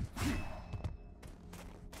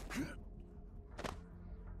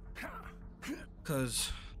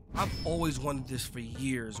 Cause I've always wanted this for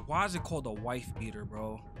years. Why is it called a wife beater,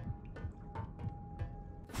 bro?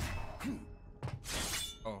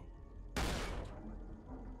 Oh.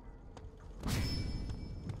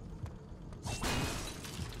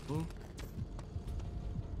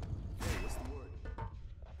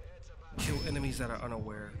 Kill enemies that are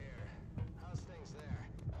unaware. How's things there?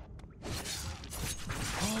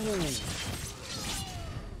 Oh.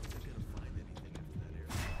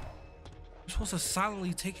 You're supposed to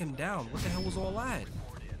silently take him down. What the hell was all that?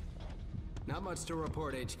 Not much to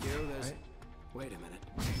report, HQ. There's... Right. Wait a minute.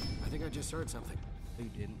 I think I just heard something. No,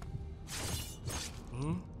 you didn't.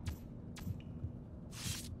 Hmm?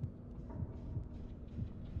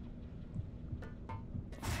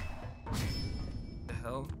 The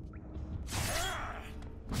hell?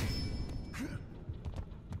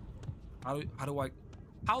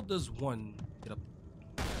 How does one get up?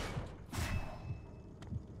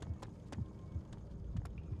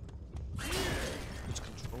 Which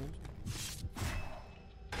controls?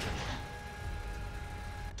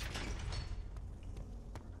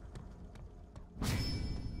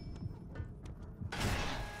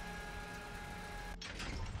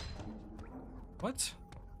 What?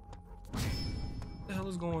 What the hell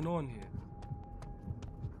is going on here?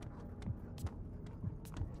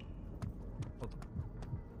 Hold on.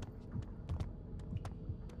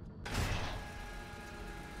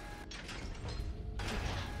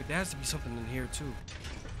 But there has to be something in here too.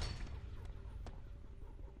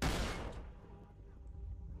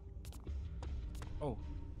 Oh.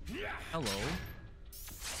 Hello.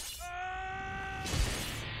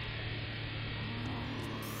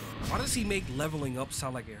 Why does he make leveling up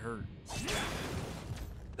sound like it hurt?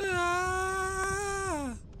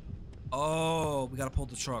 Ah! Oh, we gotta pull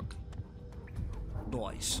the truck.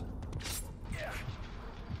 Nice.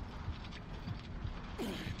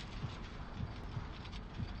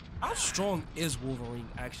 How strong is Wolverine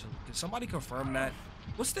actually? Can somebody confirm that?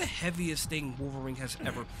 What's the heaviest thing Wolverine has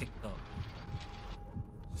ever picked up?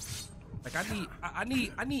 Like I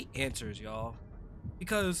need answers, y'all,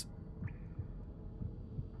 because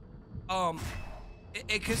can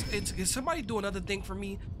somebody do another thing for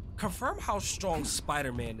me? Confirm how strong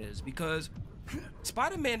Spider-Man is, because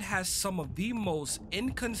Spider-Man has some of the most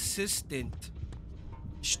inconsistent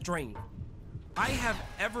strength I have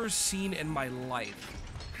ever seen in my life.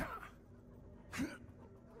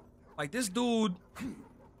 Like this dude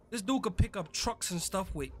could pick up trucks and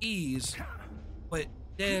stuff with ease, but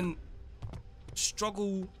then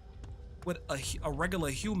struggle with a regular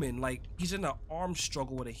human. Like he's in an arm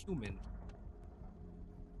struggle with a human.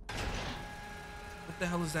 What the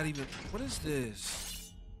hell is that even? What is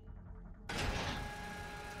this?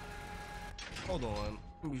 Hold on.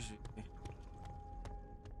 Let me see.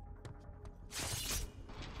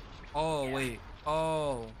 Oh, wait.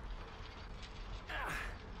 Oh.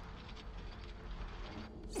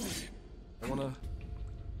 I wanna...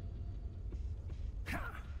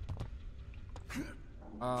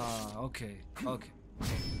 Ah, okay. Okay.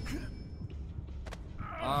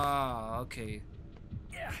 Ah, okay.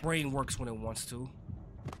 Brain works when it wants to.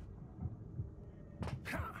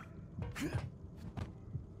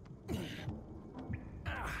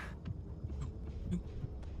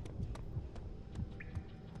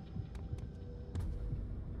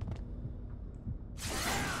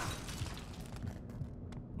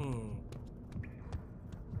 Ooh,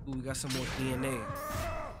 we got some more DNA.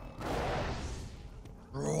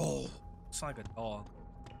 Bro, it's like a dog.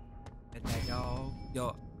 Pet that dog.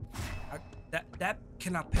 Yo, that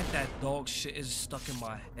can I pet that dog shit is stuck in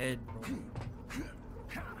my head, bro.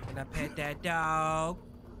 Can I pet that dog?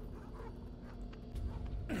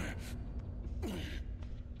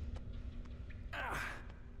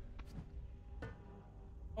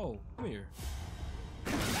 Oh, come here.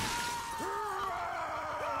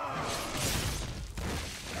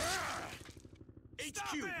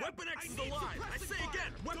 HQ, Weapon X is alive. I say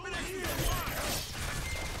again, Weapon X is alive.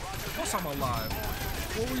 Of course I'm alive.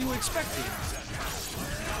 What were you expecting?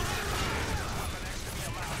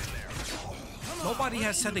 Nobody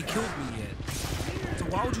has said they killed me yet. So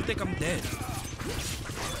why would you think I'm dead?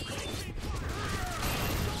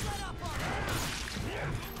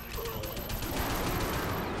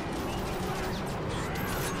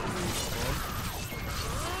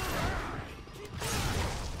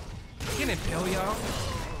 Can it impale y'all?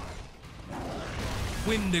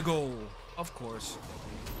 Wendigo, of course.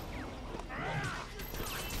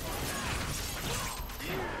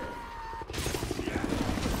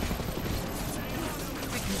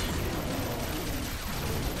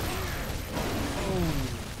 Oh,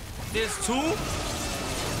 there's two?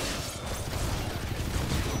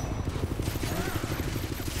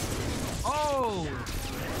 Oh,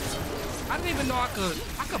 I didn't even know I could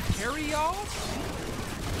parry y'all.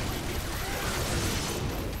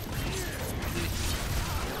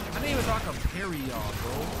 I didn't even know I could parry y'all,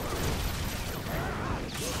 bro.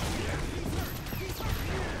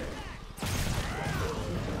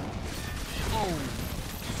 Oh.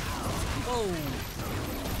 Oh.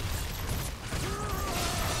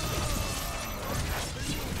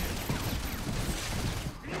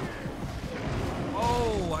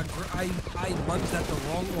 Oh, I lunged at the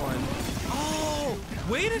wrong one. Oh,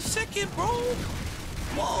 wait a second, bro.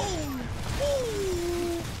 Whoa.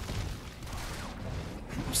 Whoa.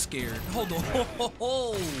 I'm scared. Hold on.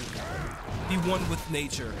 Oh, be one with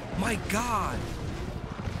nature. My God.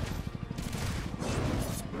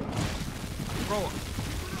 Bro.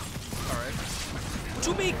 Alright. What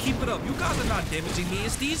you mean keep it up? You guys are not damaging me.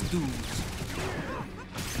 It's these dudes.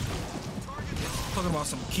 Talking about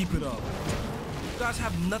some keep it up. You guys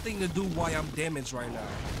have nothing to do why I'm damaged right now.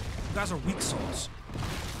 You guys are weak sauce.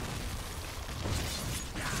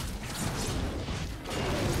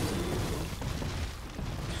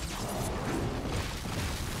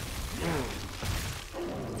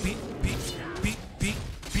 Beat.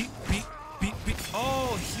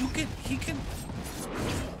 Oh, he can.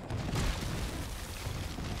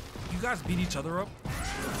 You guys beat each other up?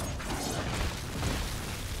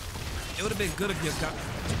 It would have been good if you got.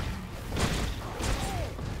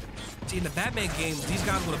 See, in the Batman games, these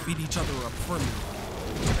guys would have beat each other up for me.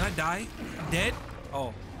 Did I die? I'm dead?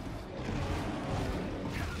 Oh.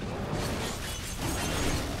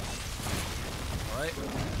 Alright.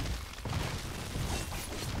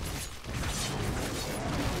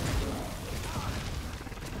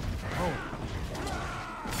 Oh.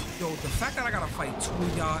 Yo, the fact that I gotta fight two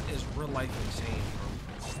of y'all is real life insane,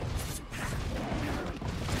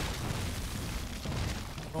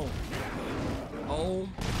 bro. Oh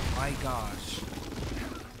my gosh.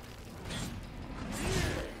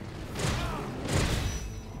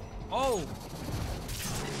 Oh.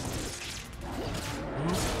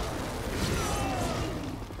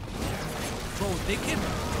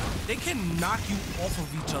 They can knock you off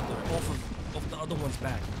of each other, off the other one's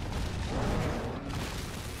back.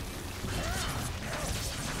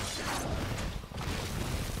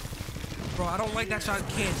 Bro, I don't like that y'all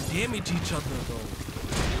can't damage each other though.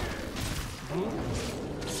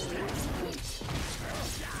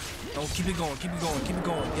 Oh, keep it going, keep it going, keep it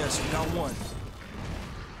going. Yes, we got one.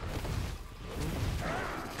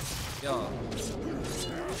 Yo.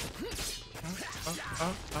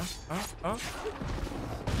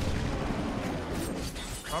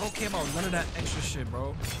 I don't care about none of that extra shit,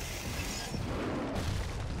 bro.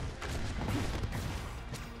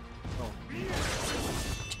 Oh,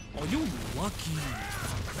 oh, you lucky.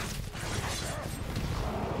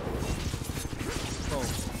 Bro,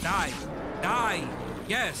 die. Die.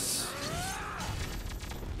 Yes.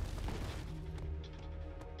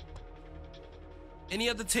 Any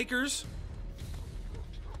other takers?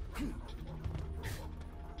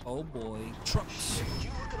 Oh boy, trucks. You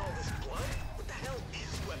look at all this blood? What the hell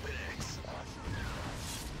is Weapon X?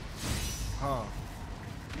 Huh.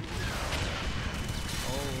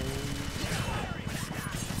 Oh.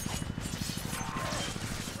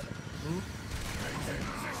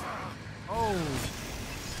 Oh.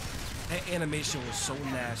 That animation was so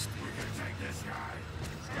nasty.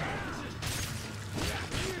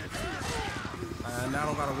 Now I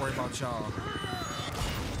don't gotta worry about y'all.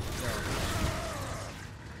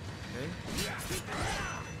 Okay.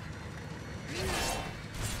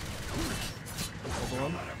 Hold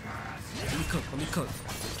on. Let me cook. Let me cook.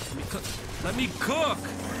 Let me cook. Let me cook.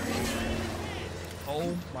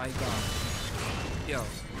 Oh my god. Yo.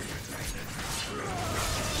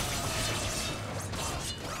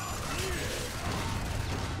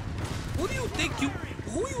 Who do you think you?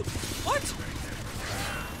 What?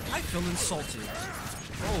 I feel insulted.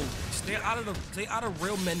 Bro, stay out of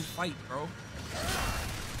real men fight, bro.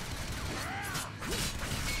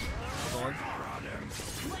 Hold on.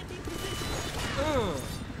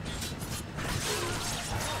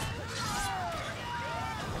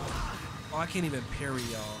 Oh, I can't even parry,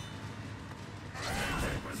 y'all.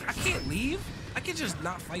 I can't leave? I can just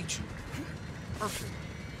not fight you. Perfect.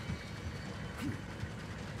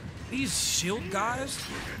 These shield guys,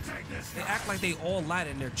 they act like they all light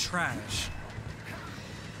and they're trash.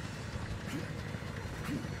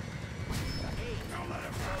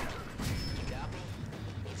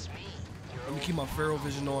 Let me keep my Pharaoh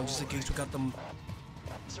vision on just in case we got them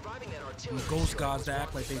ghost guys that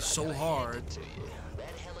act like they so hard.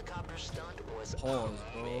 Pause,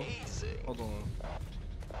 bro. Hold on.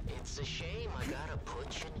 It's a shame I gotta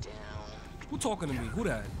put you down. Who talking to me? Who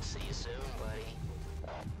that? See you soon, buddy.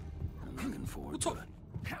 I'm looking forward Who to talking? it.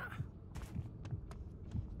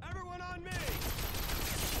 Everyone on me!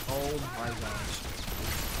 Oh my gosh.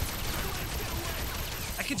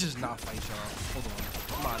 I can just not fight y'all. Hold on.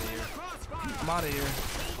 I'm out of here. I'm out of here.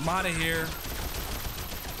 I'm out of here.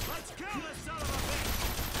 Let's kill this son of a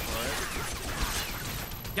bitch!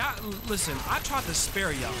 Y'all, listen, I tried to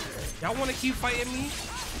spare y'all. Y'all want to keep fighting me?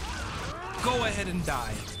 Go ahead and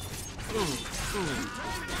die.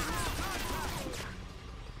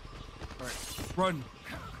 Alright, run.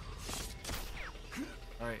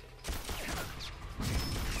 Alright.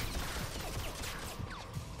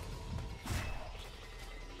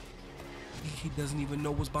 He doesn't even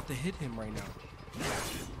know what's about to hit him right now.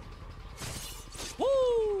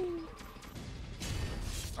 Woo!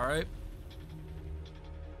 Alright.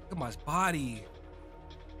 Look at my body.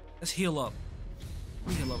 Let's heal up. Let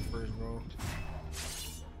me heal up first, bro.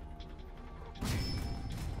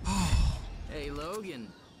 Hey,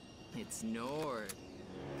 Logan. It's Nord.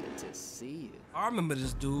 Good to see you. I remember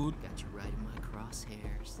this dude. Got you right in my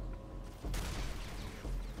crosshairs.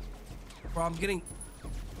 Bro, I'm getting...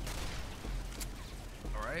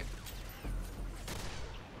 Alright.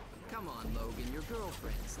 Come on, Logan. Your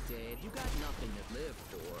girlfriend's dead. You got nothing to live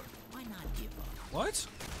for. Why not give up? What?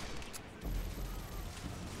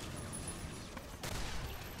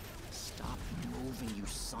 Stop moving, you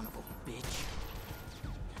son of a bitch.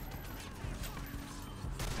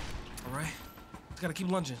 Alright. Just gotta keep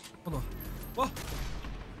lunging. Hold on. Whoa.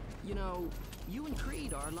 You know, you and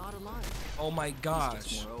Creed are a lot alike. Oh my He's gosh.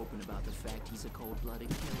 just more open about the fact he's a cold-blooded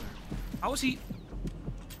killer. How is he?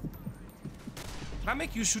 Can I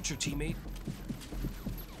make you shoot your teammate?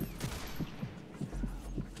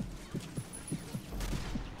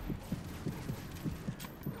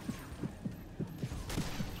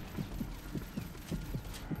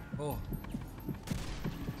 Oh.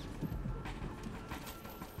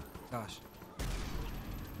 Gosh.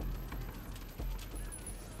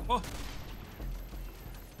 Oh.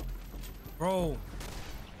 Bro.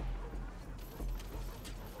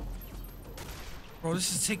 Bro,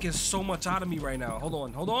 this is taking so much out of me right now. Hold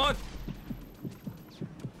on, hold on.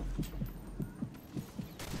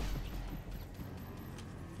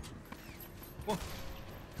 Whoa.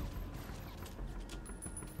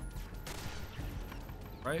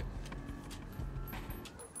 Right?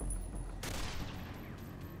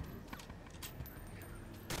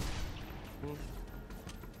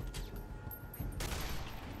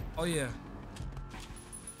 Oh yeah.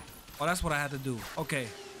 Oh, that's what I had to do. Okay.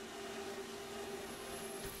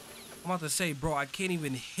 I'm about to say, bro, I can't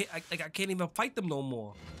even hit. I can't even fight them no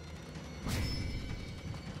more.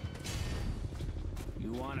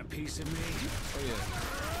 You want a piece of me? Oh yeah.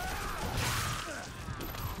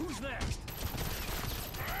 Who's next?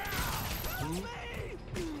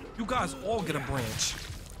 You guys all get a branch.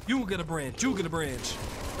 You get a branch. You get a branch.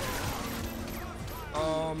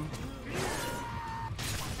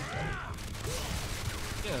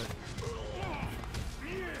 Yeah.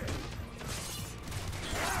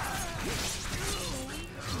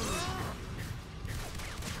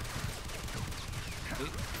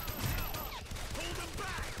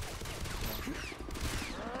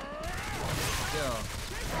 Yeah.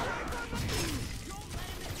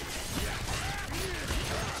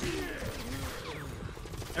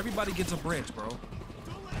 Everybody gets a branch, bro.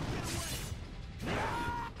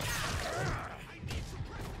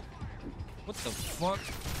 What the fuck?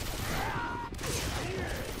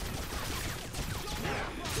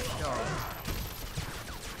 Yo.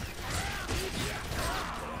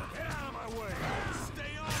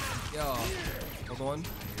 Yo. Hold on.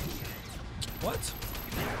 What?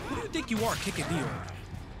 Who do you think you are kicking me on?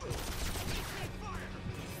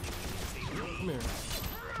 Come here.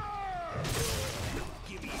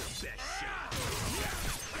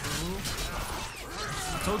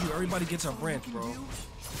 I told you, everybody gets a branch, bro.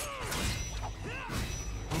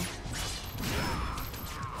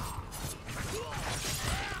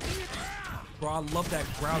 Bro, I love that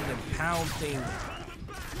ground and pound thing.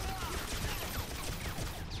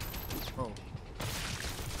 Bro.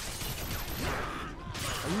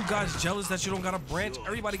 Are you guys jealous that you don't got a branch?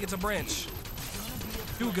 Everybody gets a branch.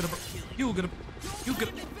 You get a, you get a, you get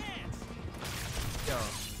a. Yo.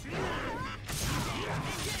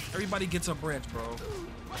 Everybody gets a branch, bro.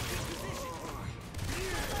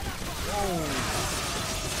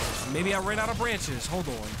 Whoa. Maybe I ran out of branches. Hold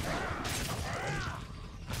on.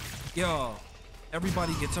 Yo.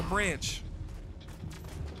 Everybody gets a branch.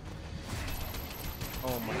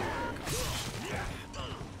 Oh my god.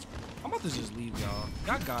 I'm about to just leave, y'all.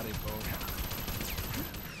 Y'all got it, bro.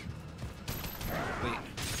 Wait.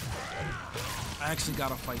 I actually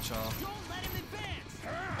gotta fight y'all.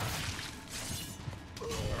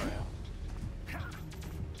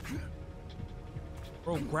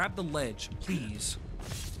 Bro, grab the ledge, please.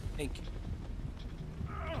 Thank you.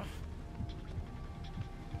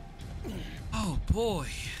 Oh boy.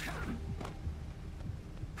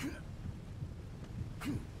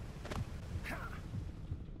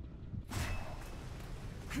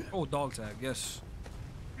 Oh, dog tag, yes.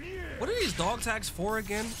 What are these dog tags for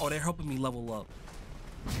again? Oh, they're helping me level up.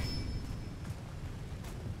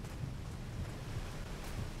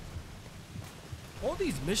 All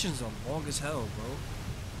these missions are long as hell, bro.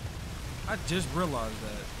 I just realized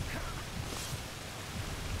that.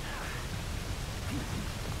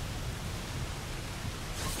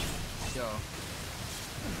 Yo.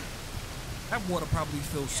 That water probably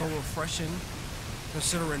feels so refreshing,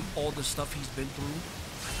 considering all the stuff he's been through.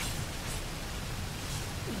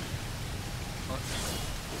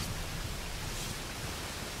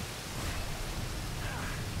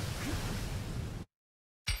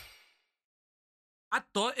 I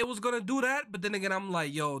thought it was gonna do that, but then again, I'm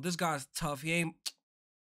like, yo, this guy's tough. He ain't.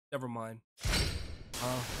 Never mind.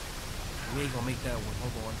 We ain't gonna make that one.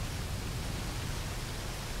 Hold on.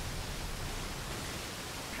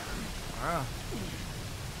 Ah.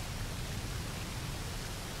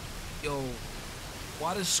 Yo,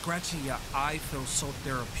 why does scratching your eye feel so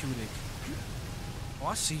therapeutic? Oh,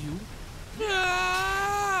 I see you.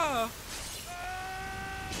 Ah!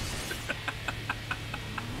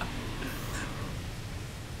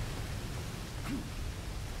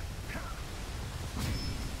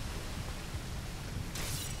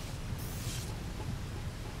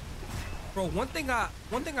 Bro, one thing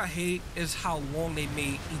I hate is how long they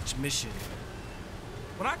made each mission.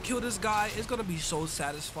 When I kill this guy, it's gonna be so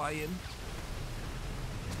satisfying.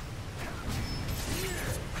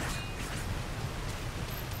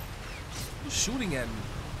 Who's shooting at me?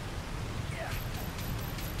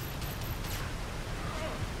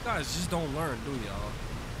 You guys just don't learn, do y'all?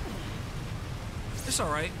 It's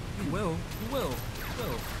alright. You will. You will. You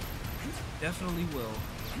will. Definitely will.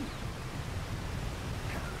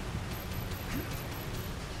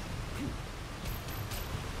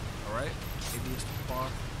 Alright, maybe it's too far.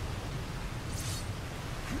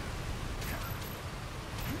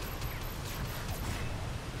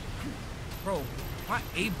 Bro, my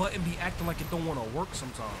A button be acting like it don't want to work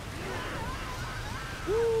sometimes.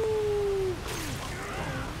 Woo!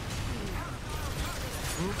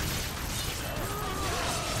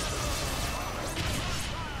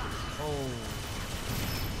 Oh.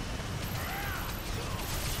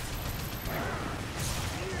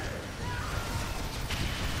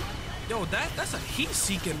 Yo, that's a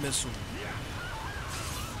heat-seeking missile.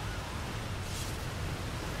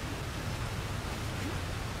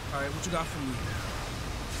 All right, what you got for me?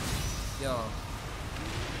 Yo.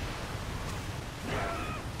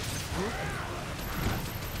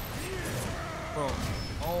 Bro.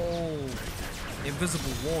 Oh.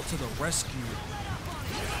 Invisible wall to the rescue.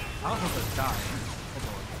 I'm gonna die. Hold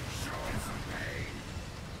on.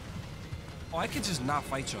 Oh, I could just not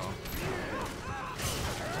fight y'all.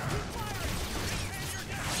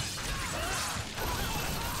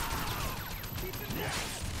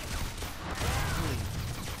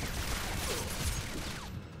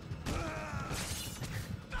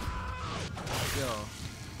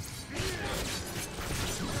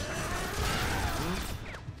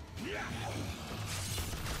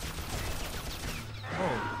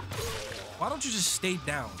 Why don't you just stay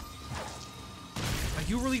down? Like,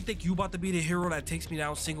 you really think you about to be the hero that takes me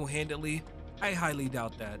down single-handedly? I highly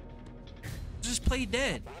doubt that. Just play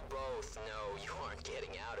dead. We both know you aren't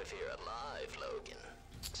getting out of here alive, Logan.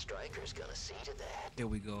 Stryker's gonna see to that. Here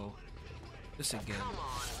we go. This again. Come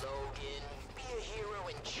on, Logan. Be a hero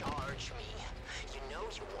and charge me. You know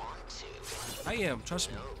you want to. I am, trust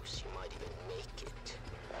me. Who knows, you might even make it.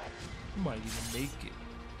 You might even make it.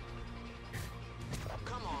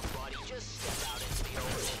 Come on, buddy. Just step out into the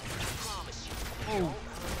open. I promise you. Oh.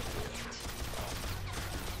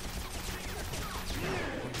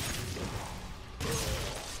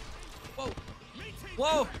 Whoa.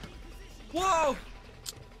 Whoa. Whoa.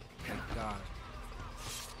 Thank God.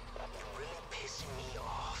 You're really pissing me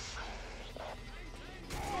off.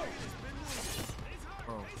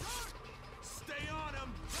 Bro. Stay on him.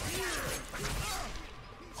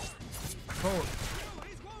 Bro.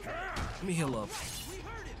 Let me heal up.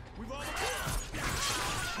 We've all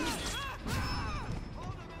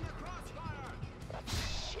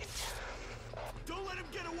Shit. Don't let him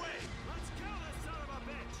get away. Let's kill this son of a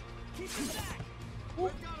bitch! Keep him back! Ooh.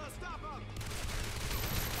 We've gotta stop him!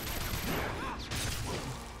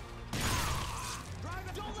 Drive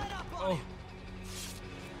it! Don't let up on Oh. him!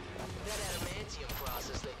 That adamantium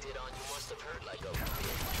process they did on you must have hurt like a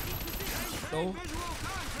bitch. No. Visual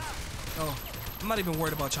contact! Oh. I'm not even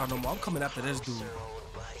worried about y'all no more. I'm coming after this dude. Sir,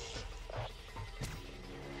 old buddy.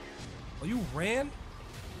 Oh, you ran?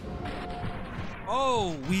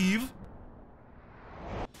 Oh, weave.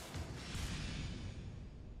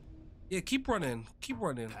 Yeah, keep running. Keep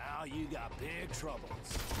running. Pal, you got big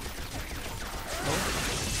troubles.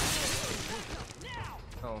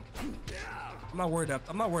 No. I'm not worried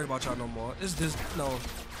about y'all no more. It's this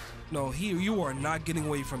no, you are not getting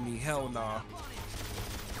away from me. Hell nah.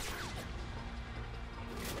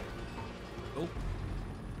 Nope.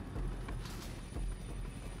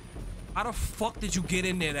 How the fuck did you get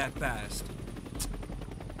in there that fast?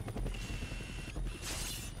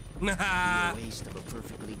 Nah. Waste of a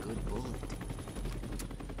perfectly good bullet.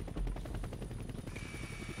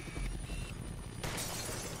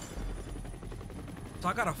 So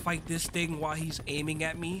I gotta fight this thing while he's aiming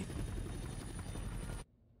at me.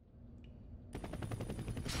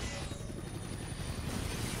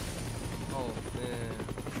 Oh man.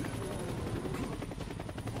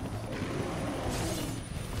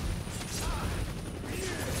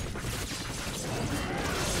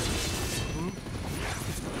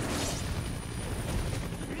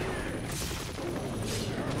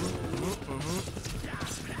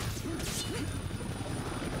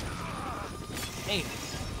 Aim.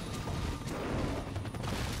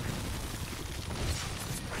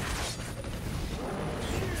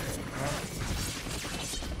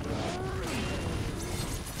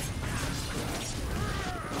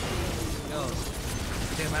 Yo.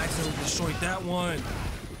 Damn, I accidentally destroyed that one.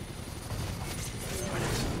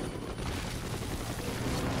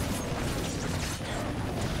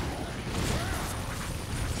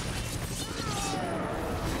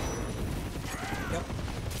 Yep.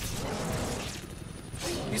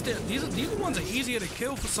 These ones are easier to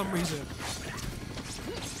kill for some reason.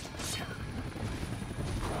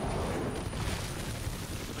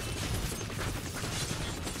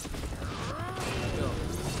 Yo.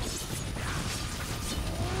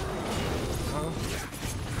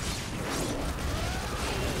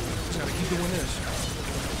 Just gotta keep doing this.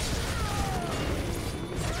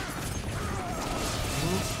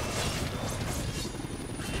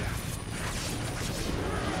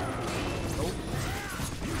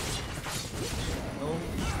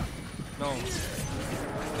 Boom.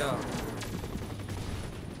 Yeah.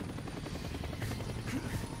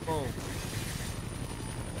 Boom.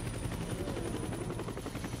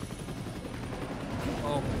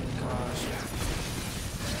 Oh my gosh.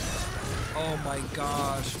 Oh my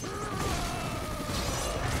gosh.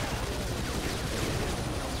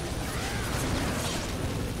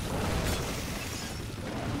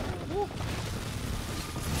 Woo.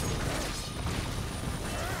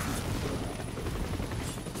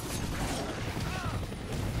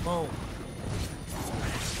 Boom.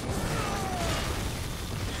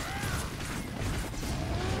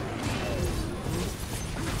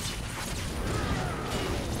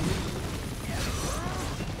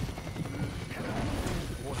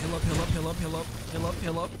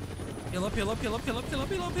 Heal up.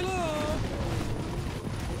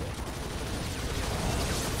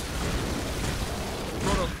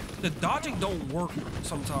 Bro, the dodging don't work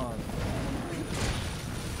sometimes.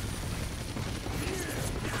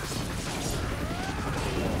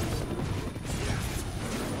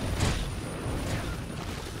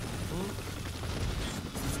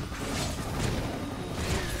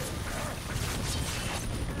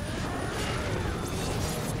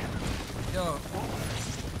 Yo.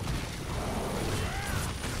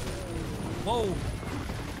 Whoa.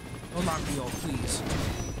 Don't knock me off, please.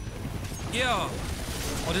 Yeah.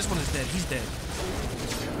 Oh, this one is dead. He's dead.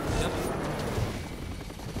 Yep.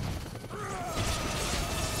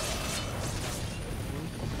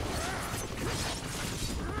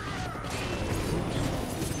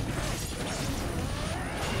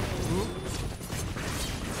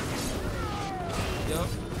 Yep.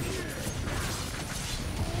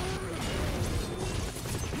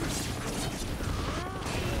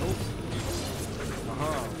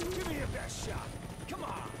 Give me your best shot. Come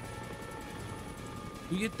on.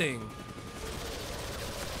 Do your thing.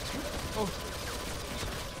 Oh.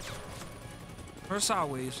 Turn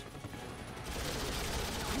sideways.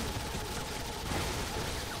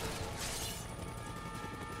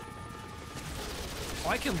 Oh,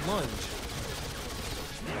 I can lunge.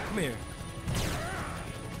 Come here.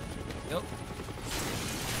 Yep.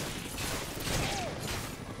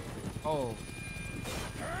 Oh.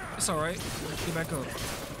 It's alright. Get back up.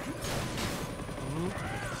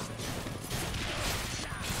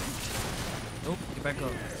 Nope. Get back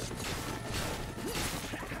up.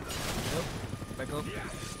 Yep. Back up.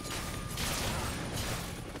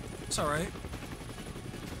 It's alright.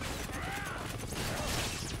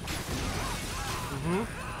 Woo!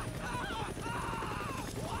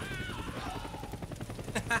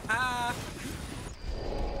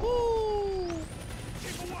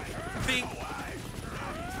 Bing.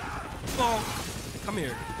 Bonk. Come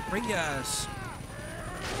here. Bring your ass.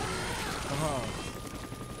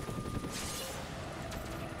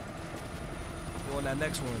 Go on that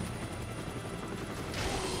next one.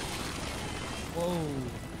 Whoa.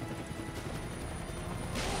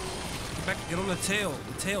 Get back. Get on the tail.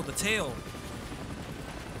 The tail.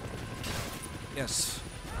 Yes.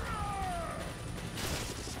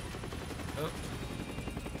 Oh.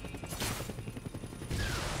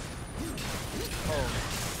 Oh.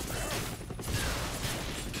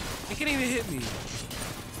 It can't even hit me.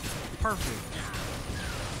 Perfect.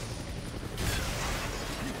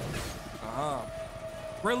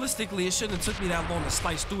 Realistically, it shouldn't have took me that long to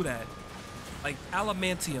slice through that. Like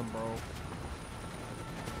adamantium, bro.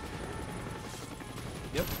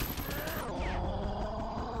 Yep.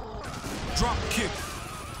 Drop kick.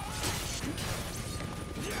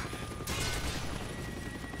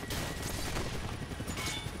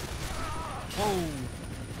 Whoa.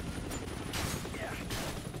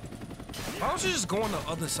 Why don't you just go on the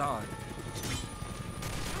other side?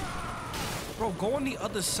 Bro, go on the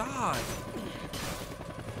other side.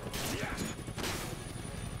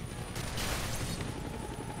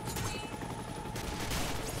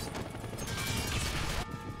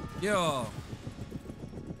 Yeah.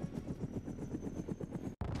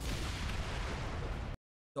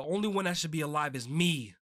 The only one that should be alive is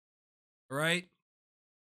me. Right?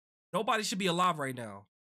 Nobody should be alive right now.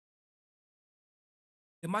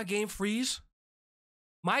 Did my game freeze?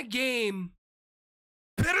 My game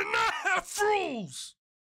better not have froze.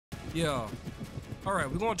 Yeah. All right,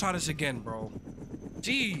 we're gonna try this again, bro.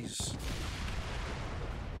 Jeez.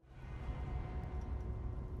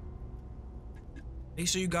 Make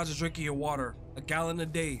sure you guys are drinking your water. A gallon a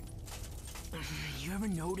day. You ever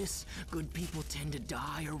notice good people tend to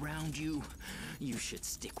die around you? You should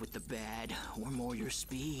stick with the bad, or more your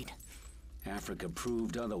speed. Africa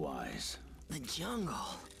proved otherwise. The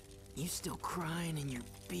jungle. You still crying in your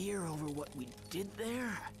beer over what we did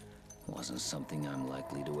there? Wasn't something I'm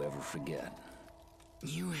likely to ever forget.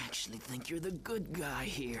 You actually think you're the good guy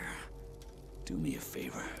here. Do me a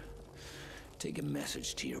favor. Take a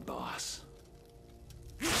message to your boss.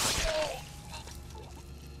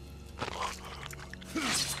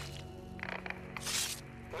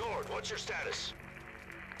 Nord, what's your status?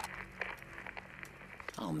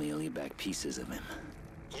 I'll mail you back pieces of him.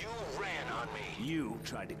 You ran on me. You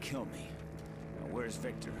tried to kill me. Now where's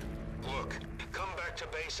Victor? Look, come back to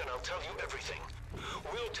base and I'll tell you everything.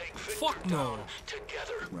 We'll take Victor Fuck no. down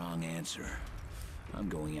together. Wrong answer. I'm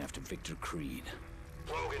going after Victor Creed.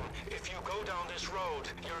 Logan, if you go down this road,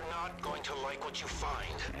 you're not going to like what you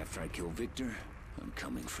find. After I kill Victor, I'm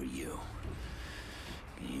coming for you.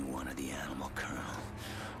 You wanted the animal, Colonel.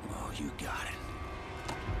 Oh, you got it.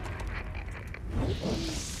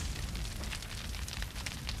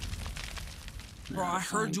 Bro, I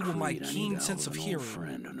heard you with my keen sense of hearing.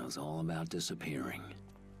 Friend who knows all about disappearing.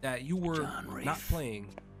 That you were John not Wraith.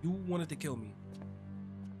 playing. You wanted to kill me.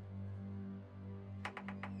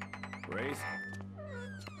 Wraith?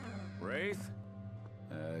 Wraith?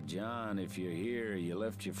 John, if you're here, you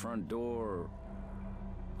left your front door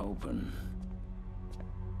open.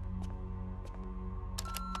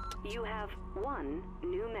 You have one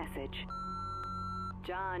new message.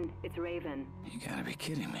 John, it's Raven. You gotta be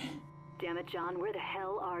kidding me. Damn it, John, where the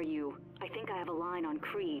hell are you? I think I have a line on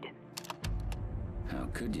Creed. How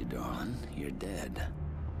could you, darling? You're dead.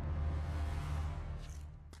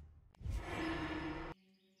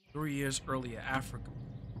 3 years earlier, Africa.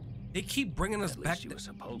 They keep bringing us At back. least you were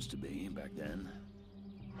supposed to be back then.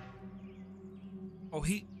 Oh,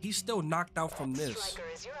 he's still knocked out from this. Striker,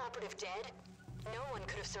 is your operative dead? No one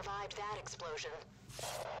could have survived that explosion.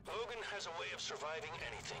 Logan has a way of surviving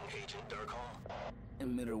anything, Agent Darkholm.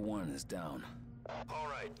 Emitter 1 is down. All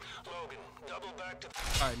right, Logan, double back to...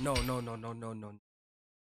 All right, no.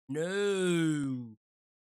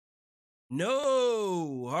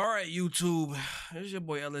 No. All right, YouTube. There's your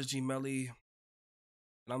boy LSG Melly.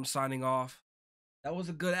 And I'm signing off. That was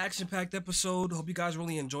a good action-packed episode. Hope you guys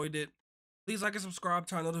really enjoyed it. Please like and subscribe,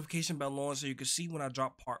 turn notification bell on so you can see when I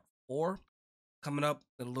drop part 4 coming up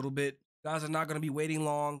in a little bit. You guys are not going to be waiting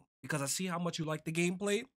long because I see how much you like the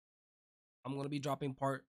gameplay. I'm going to be dropping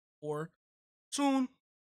part 4 soon.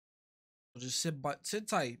 So just sit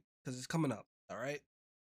tight because it's coming up. All right.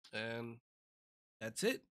 And that's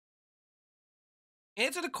it.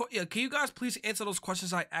 Answer the can you guys please answer those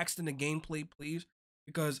questions I asked in the gameplay, please?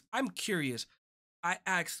 Because I'm curious. I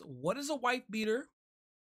asked, what is a wife beater?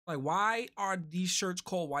 Like, why are these shirts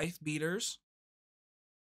called wife beaters?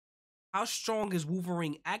 How strong is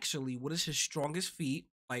Wolverine actually? What is his strongest feat?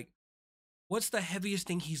 Like, what's the heaviest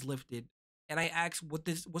thing he's lifted? And I asked,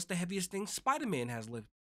 what's the heaviest thing Spider-Man has lifted?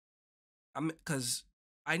 Because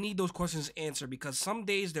I need those questions answered because some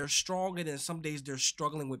days they're strong and then some days they're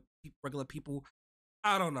struggling with regular people.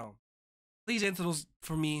 I don't know. Please answer those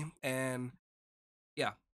for me, and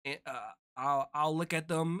yeah, I'll look at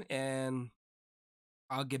them and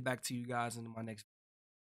I'll get back to you guys in my next.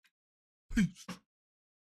 Peace.